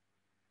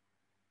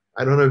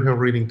 I don't know if I'm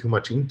reading too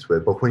much into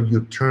it, but when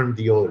you turn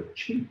the other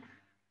cheek,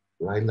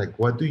 right, like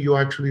what do you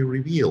actually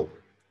reveal?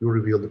 You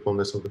reveal the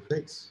fullness of the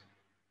face,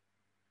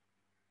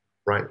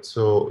 right?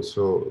 So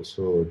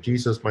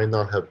Jesus might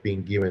not have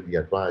been given the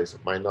advice,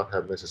 might not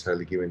have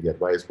necessarily given the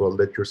advice, well,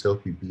 let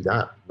yourself be beat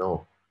up.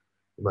 No,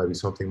 it might be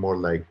something more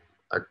like,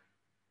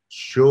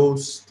 show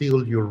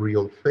still your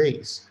real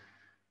face,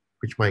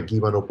 which might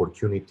give an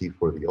opportunity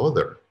for the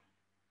other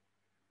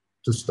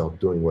to stop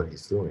doing what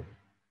he's doing.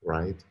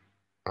 right?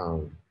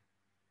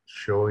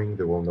 Showing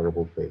the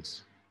vulnerable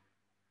face.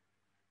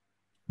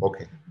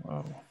 Okay.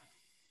 Wow.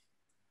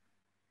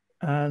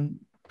 And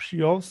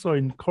she also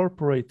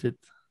incorporated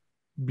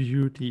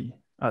beauty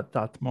at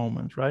that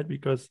moment, right?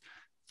 Because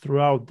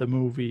throughout the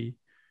movie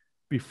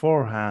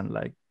beforehand,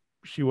 like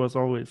she was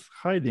always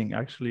hiding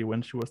actually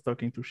when she was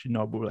talking to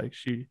Shinobu, like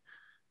she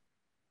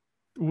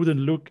wouldn't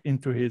look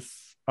into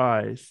his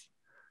eyes,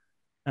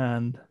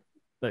 and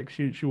like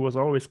she was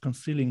always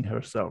concealing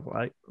herself,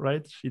 like,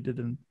 right? She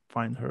didn't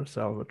find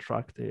herself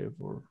attractive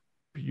or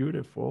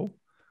beautiful.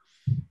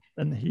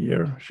 And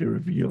here she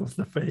reveals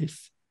the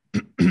face.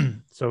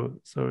 So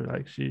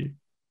like she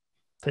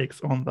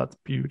takes on that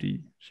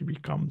beauty. She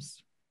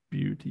becomes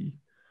beauty.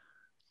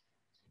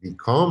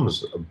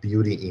 Becomes a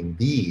beauty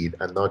indeed,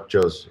 and not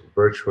just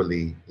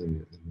virtually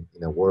in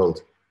a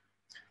world.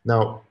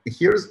 Now,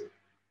 here's,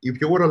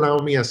 if you would allow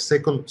me a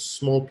second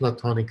small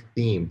Platonic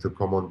theme to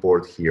come on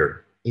board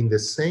here. In the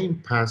same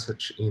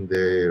passage in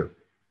the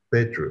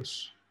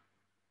Phaedrus,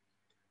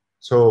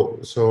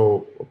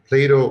 so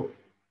Plato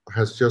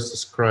has just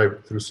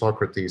described through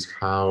Socrates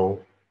how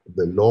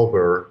the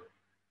lover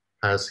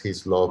has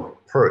his love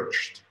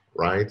purged,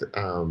 right,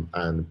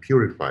 and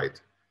purified.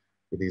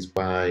 It is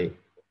by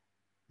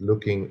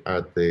looking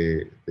at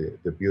the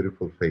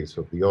beautiful face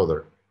of the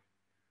other.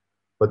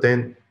 But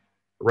then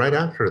right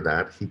after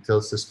that, he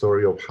tells the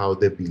story of how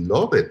the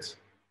beloved,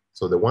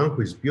 so the one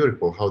who is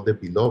beautiful, how the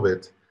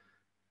beloved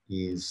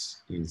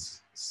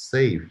is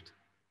saved,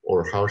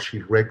 or how she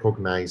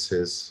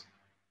recognizes,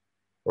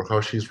 or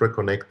how she's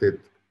reconnected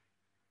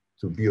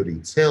to beauty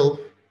itself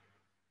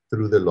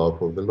through the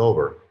love of the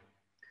lover.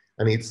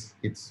 And it's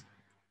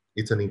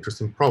an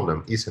interesting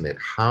problem, isn't it?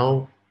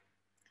 How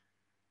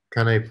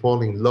can I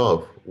fall in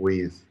love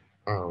with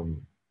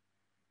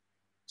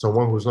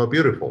someone who's not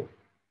beautiful?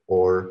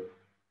 Or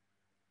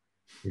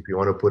if you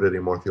want to put it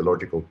in more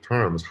theological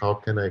terms, how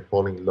can I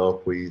fall in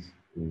love with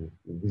an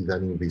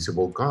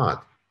invisible God,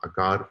 a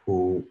God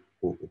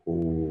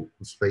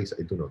whose face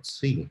I do not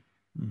see?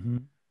 Mm-hmm.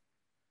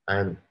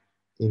 And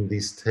in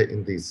this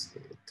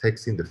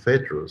text in the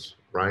Phaedrus,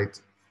 right,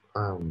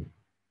 um,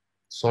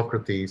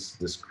 Socrates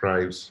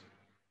describes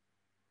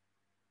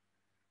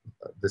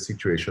the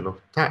situation of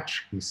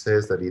touch. He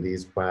says that it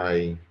is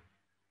by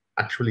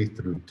actually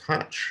through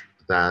touch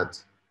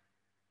that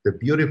the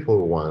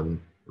beautiful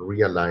one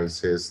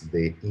realizes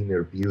the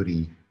inner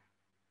beauty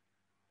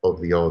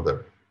of the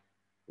other,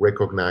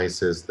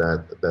 recognizes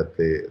that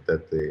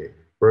the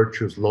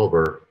virtuous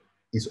lover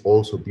is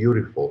also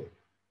beautiful,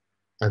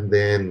 and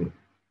then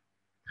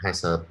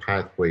has a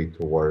pathway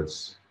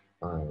towards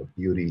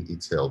beauty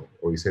itself,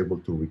 or is able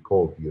to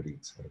recall beauty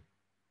itself.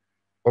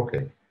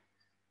 Okay,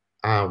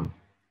 um,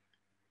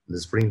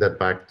 let's bring that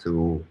back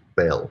to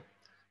Belle.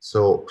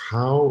 So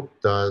how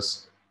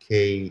does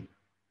Kay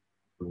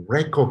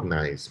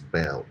recognize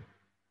Belle,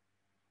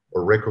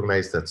 or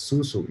recognize that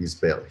Susu is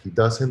Belle? He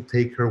doesn't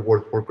take her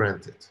word for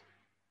granted,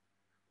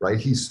 right?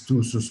 He's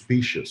too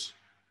suspicious.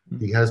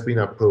 Mm-hmm. He has been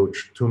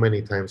approached too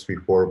many times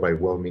before by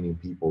well-meaning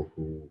people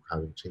who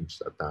haven't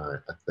changed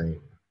a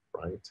thing,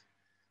 right?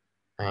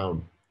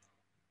 Um,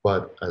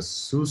 but as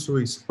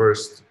Susu is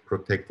first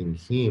protecting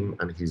him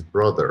and his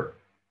brother,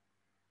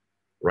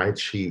 right?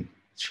 She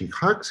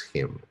hugs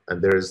him,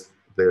 and there's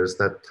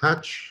that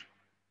touch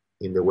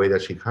in the way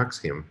that she hugs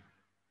him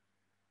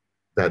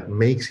that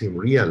makes him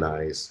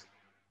realize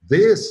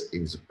this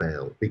is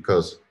Belle,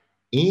 because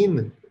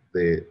in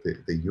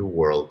the U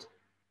world,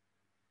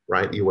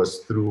 right, it was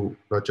through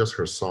not just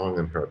her song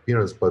and her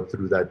appearance, but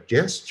through that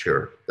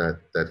gesture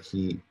that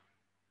he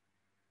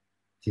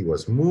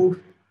was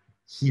moved.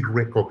 He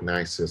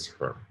recognizes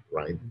her,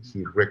 right?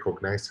 He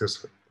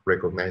recognizes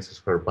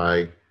her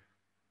by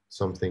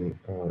something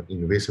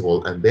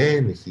invisible, and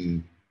then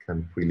he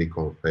can freely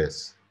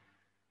confess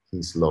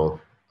his love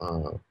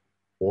uh,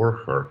 for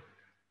her.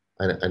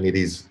 And it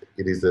is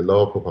the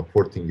love of a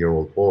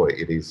 14-year-old boy.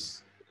 It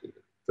is,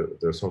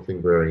 there's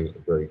something very,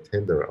 very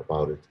tender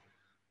about it,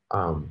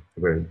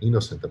 very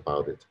innocent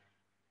about it.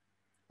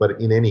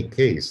 But in any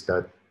case,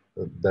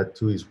 that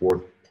too is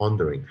worth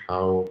pondering.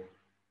 How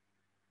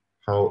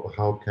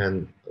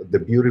can the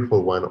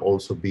beautiful one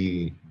also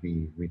be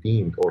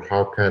redeemed, or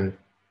can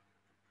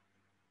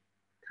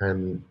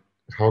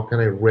how can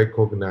I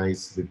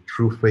recognize the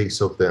true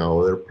face of the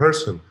other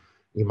person?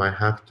 It might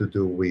have to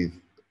do with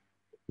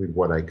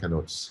what I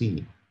cannot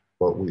see,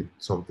 but with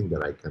something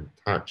that I can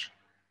touch.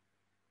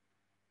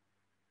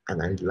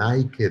 And I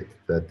like it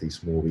that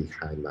this movie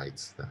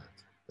highlights that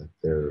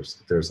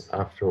there's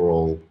after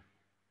all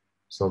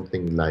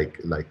something like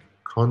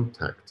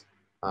contact,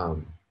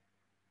 um,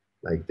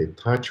 like the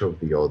touch of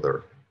the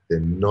other, the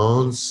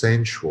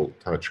non-sensual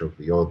touch of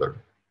the other,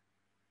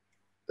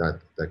 that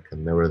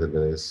can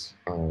nevertheless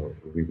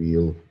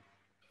reveal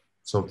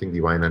something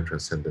divine and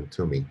transcendent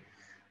to me.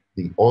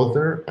 The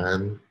other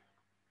and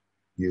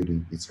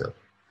beauty itself.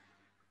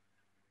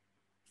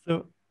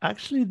 So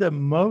actually, the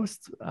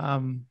most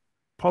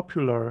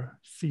popular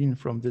scene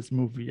from this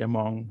movie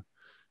among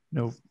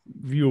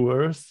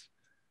viewers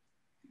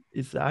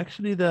is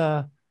actually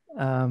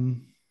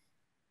um,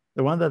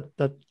 the one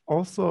that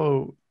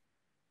also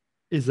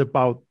is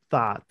about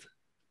that,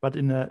 but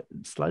in a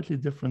slightly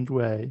different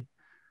way.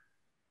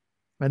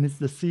 When it's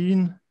the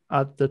scene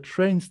at the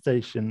train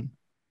station,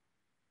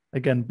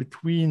 again,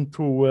 between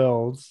two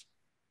worlds,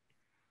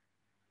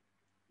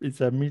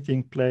 it's a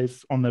meeting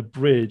place on a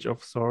bridge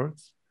of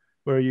sorts,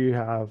 where you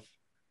have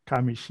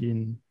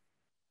Kamishin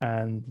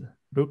and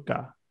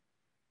Luca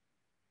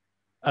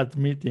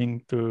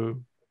admitting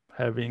to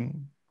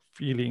having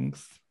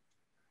feelings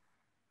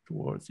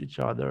towards each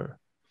other,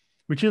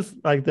 which is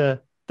like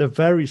the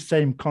very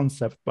same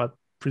concept, but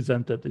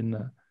presented in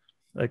a,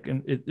 like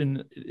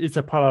in it's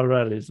a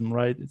parallelism,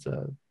 right? It's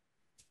a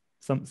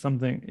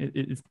something.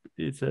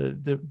 It's a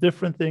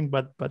different thing,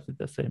 but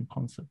the same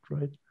concept,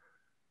 right?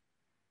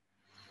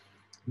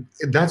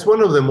 That's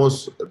one of the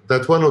most.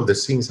 That's one of the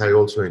scenes I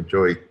also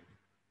enjoyed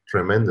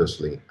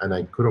tremendously, and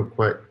I couldn't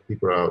quite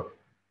figure out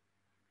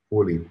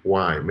fully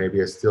why.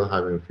 Maybe I still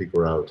haven't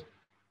figured out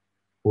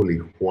fully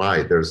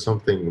why. There's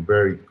something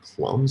very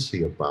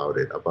clumsy about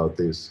it, about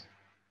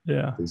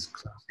Yeah, this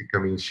classic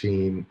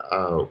machine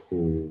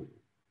who,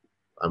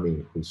 I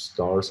mean, whose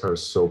stars are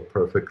so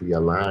perfectly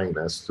aligned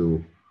as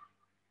to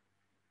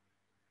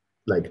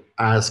like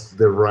ask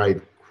the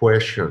right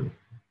question,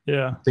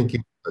 yeah,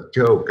 thinking a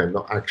joke and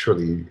not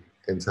actually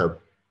ends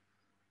up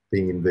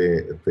being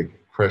the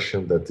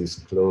question that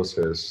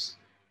discloses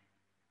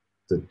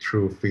the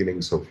true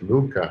feelings of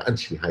Luca, and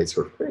she hides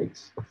her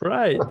face.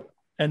 right.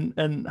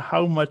 And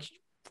how much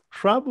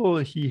trouble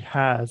he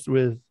has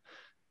with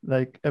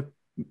like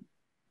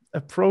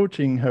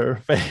approaching her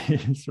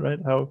face, right?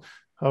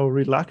 How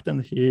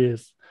reluctant he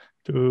is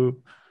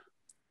to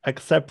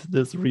accept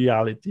this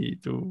reality,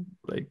 to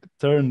like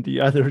turn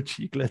the other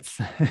cheek, let's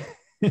say.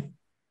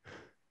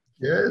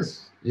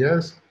 Yes,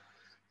 yes.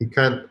 He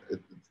can't.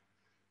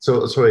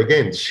 So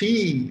again,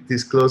 she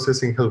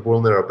discloses in her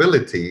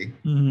vulnerability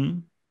Mm-hmm.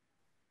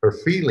 her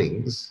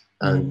feelings,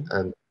 and Mm-hmm.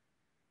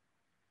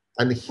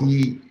 and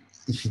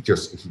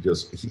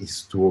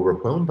he's too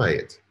overwhelmed by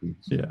it.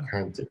 Yeah,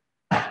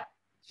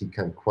 He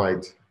can't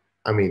quite.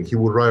 I mean, he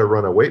would rather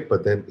run away,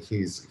 but then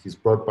he's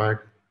brought back,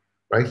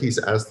 right? He's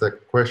asked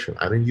that question: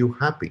 "Aren't you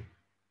happy?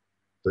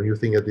 Don't you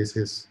think that this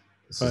is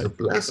a right.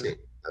 blessing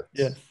that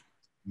Yes.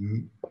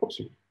 he helps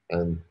you?"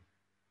 And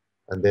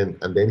and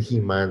then he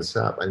mans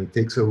up, and it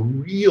takes a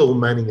real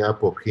manning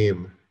up of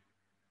him.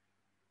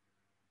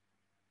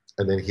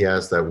 And then he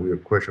asks that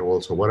weird question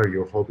also: "What are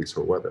your hobbies,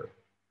 or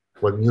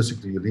what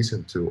music do you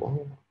listen to?"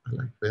 "Oh, I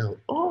like Belle."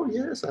 "Oh,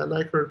 yes, I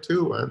like her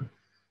too." And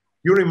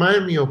 "You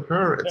remind me of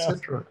her," Yeah.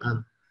 etc.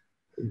 And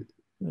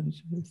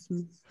Yes.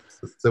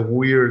 it's a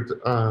weird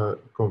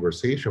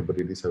conversation, but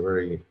it is a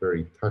very,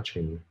 very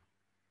touching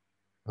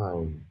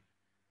um,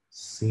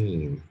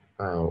 scene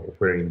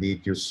where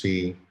indeed you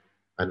see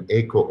an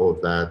echo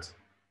of that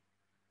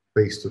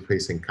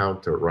face-to-face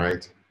encounter,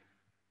 right?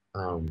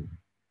 Um,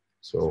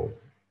 so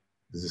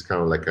this is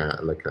kind of like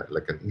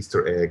an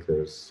Easter egg.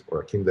 There's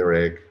or a Kinder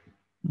egg.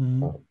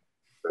 Mm-hmm. Uh,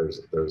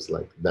 there's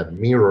like that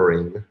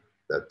mirroring,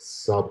 that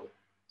sub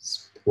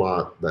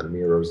plot that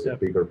mirrors the Yeah.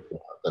 bigger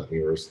plot that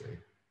mirrors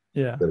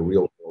Yeah. the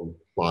real world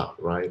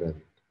plot, right?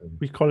 And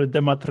We call it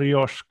the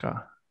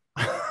matryoshka.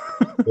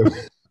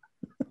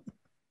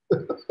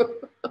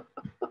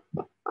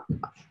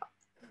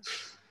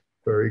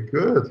 very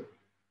good.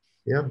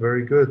 Yeah,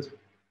 very good.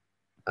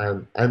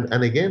 And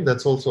again,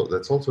 that's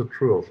also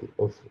true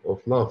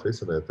of love,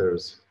 isn't it?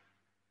 There's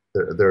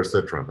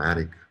the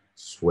dramatic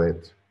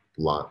sweat,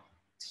 blood,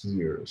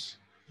 tears,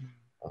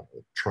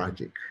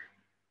 tragic.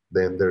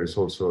 Then there's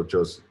also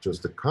just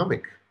the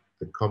comic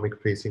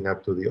facing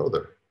up to the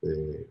other,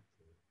 the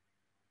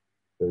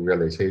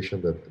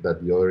realization that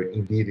the other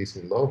indeed is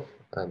in love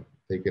and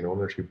taking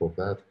ownership of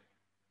that,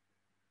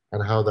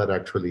 and how that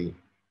actually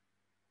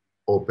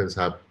opens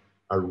up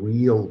a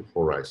real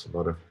horizon,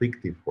 not a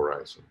fictive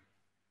horizon,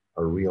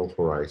 a real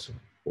horizon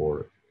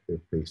for a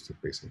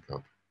face-to-face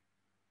encounter.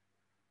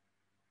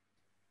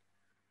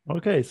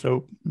 Okay,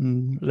 so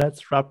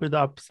let's wrap it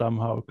up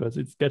somehow because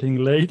it's getting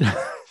late. I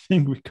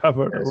think we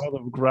covered a Yes, lot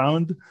of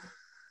ground.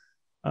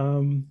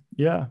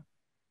 Yeah,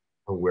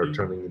 and we're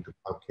turning into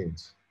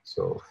pumpkins.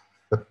 So,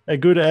 a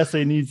good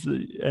essay needs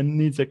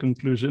a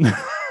conclusion.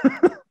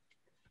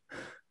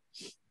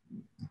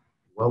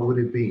 what would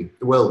it be?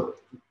 Well,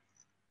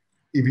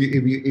 if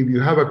you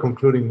have a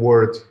concluding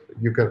word,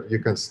 you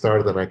can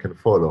start and I can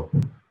follow.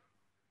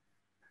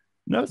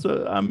 No,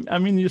 so I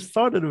mean, you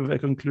started with a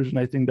conclusion.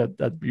 I think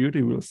that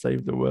beauty will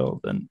save the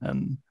world,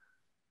 and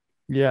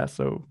yeah.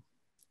 So,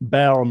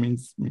 Belle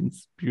means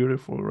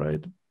beautiful,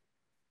 right?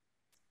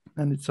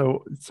 And it's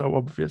so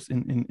obvious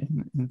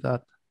in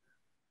that.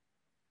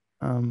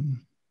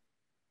 Um,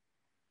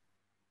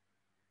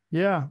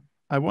 yeah,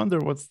 I wonder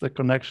what's the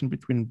connection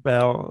between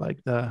Belle, like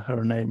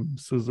her name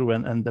Suzu,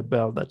 and the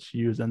bell that she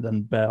used, and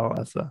then Belle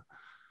as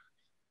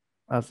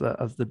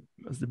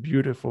the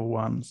beautiful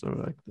one. So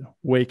like the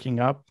waking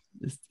up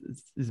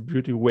is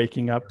beauty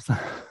waking up.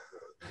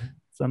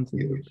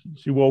 Something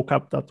she woke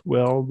up that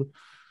world.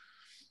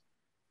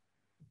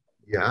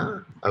 yeah,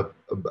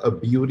 a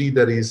beauty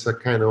that is a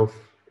kind of,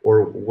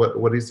 or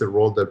what is the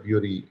role that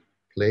beauty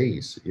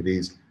plays? It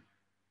is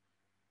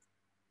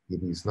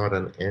not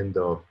an end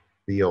of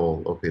be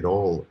all of it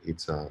all.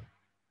 It's a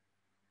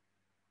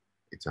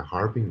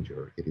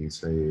harbinger. It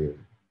is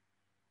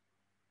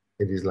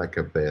like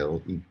a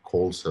bell. It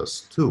calls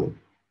us to.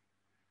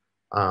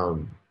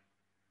 Um,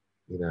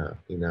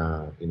 in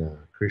a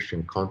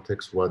Christian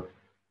context, what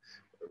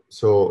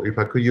so if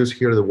I could use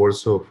here the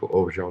words of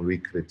Jean-Louis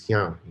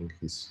Chrétien in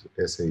his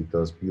essay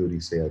Does Beauty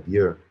Say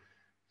Adieu?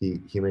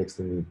 He makes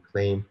the new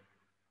claim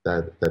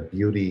that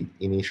beauty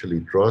initially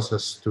draws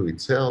us to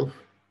itself,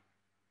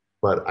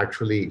 but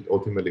actually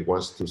ultimately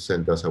wants to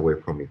send us away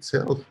from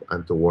itself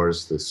and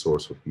towards the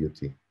source of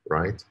beauty,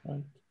 right?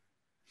 Right.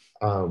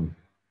 Um,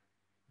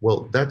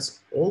 well, that's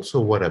also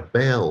what a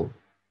bell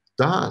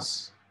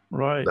does,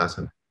 Right.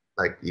 doesn't it?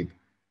 Like it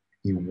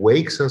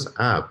wakes us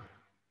up,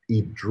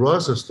 it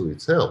draws us to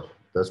itself.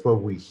 That's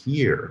what we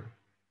hear.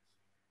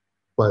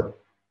 But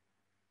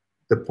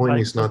the point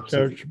Like is the not to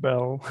church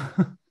bell.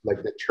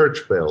 like the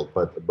church bell,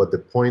 but the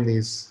point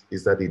is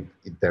that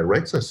it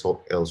directs us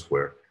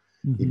elsewhere.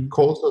 Mm-hmm. It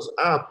calls us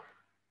up,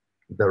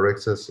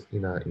 directs us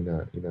in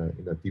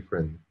a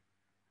different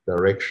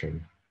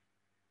direction.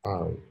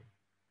 Um,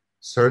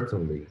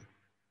 Certainly,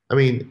 I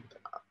mean,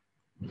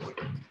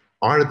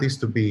 art is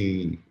to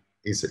be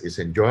is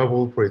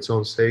enjoyable for its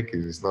own sake.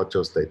 It is not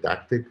just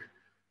didactic.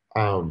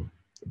 Um,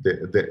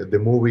 the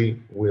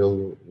movie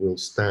will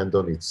stand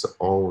on its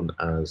own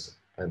as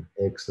an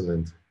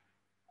excellent,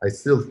 I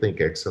still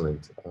think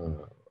excellent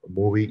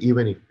movie,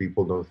 even if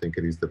people don't think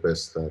it is the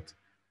best that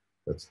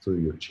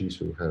Studio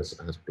Chisu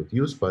has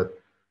produced. But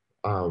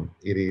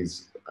it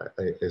is,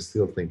 I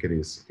still think it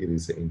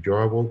is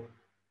enjoyable.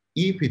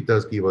 If it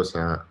does give us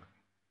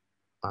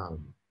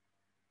um,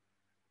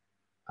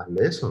 a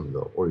lesson,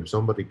 though, or if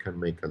somebody can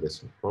make a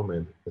lesson from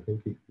it, I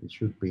think it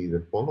should be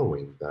the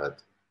following: that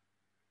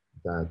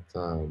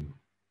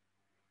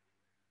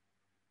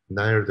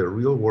neither the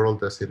real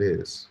world as it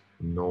is,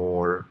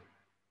 nor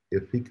a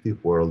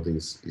fictive world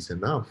is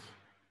enough.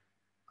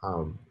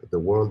 The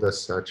world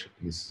as such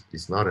is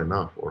not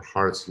enough, or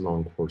hearts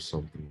long for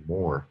something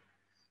more.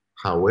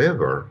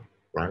 However,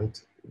 right,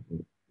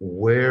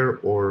 where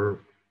or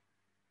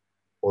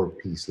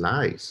peace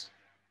lies,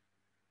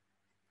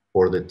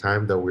 for the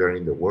time that we are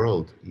in the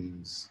world,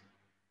 is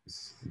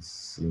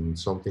in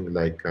something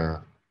like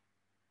a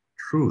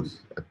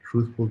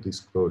truthful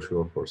disclosure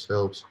of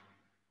ourselves,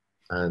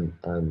 and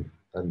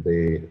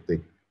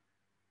the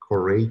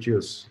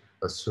courageous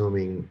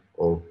assuming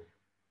of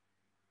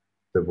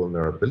the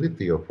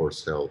vulnerability of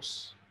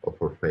ourselves, of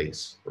our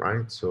face,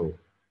 right? So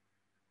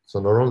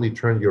not only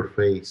turn your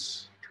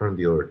face, turn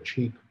the other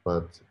cheek,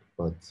 but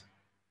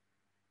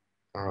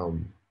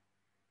um,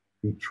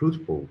 be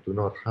truthful. Do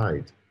not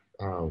hide.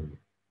 Um,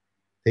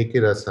 Take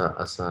it as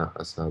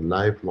a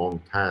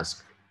lifelong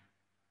task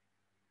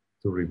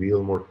to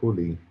reveal more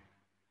fully,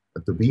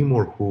 to be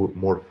more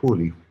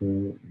fully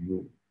who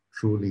you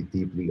truly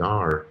deeply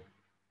are,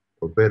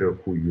 or better,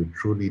 who you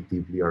truly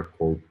deeply are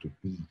called to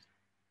be.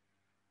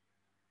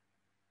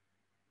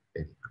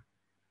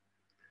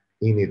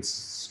 In its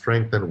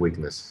strength and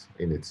weakness,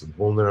 in its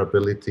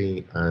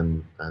vulnerability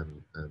and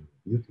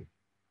beauty.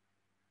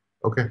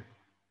 Okay.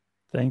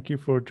 Thank you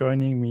for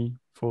joining me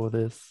for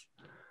this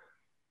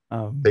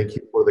Thank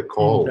you for the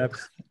call.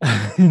 in-depth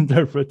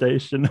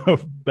interpretation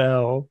of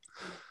Belle.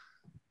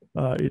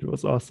 It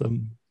was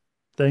awesome.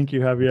 Thank you,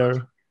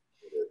 Javier.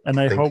 And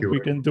I Thank hope you. we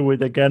can do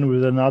it again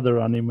with another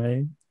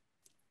anime.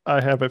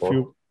 I have a Oh.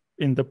 few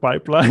in the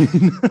pipeline.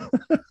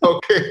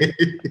 Okay.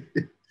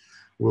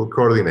 We'll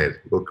coordinate.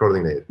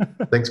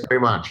 Thanks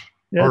very much.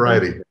 Yeah, All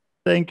righty.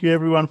 thank you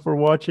everyone for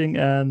watching.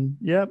 And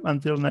yeah,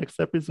 until next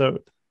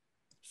episode.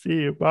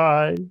 See you.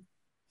 Bye.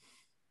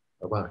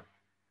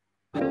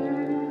 Bye-bye.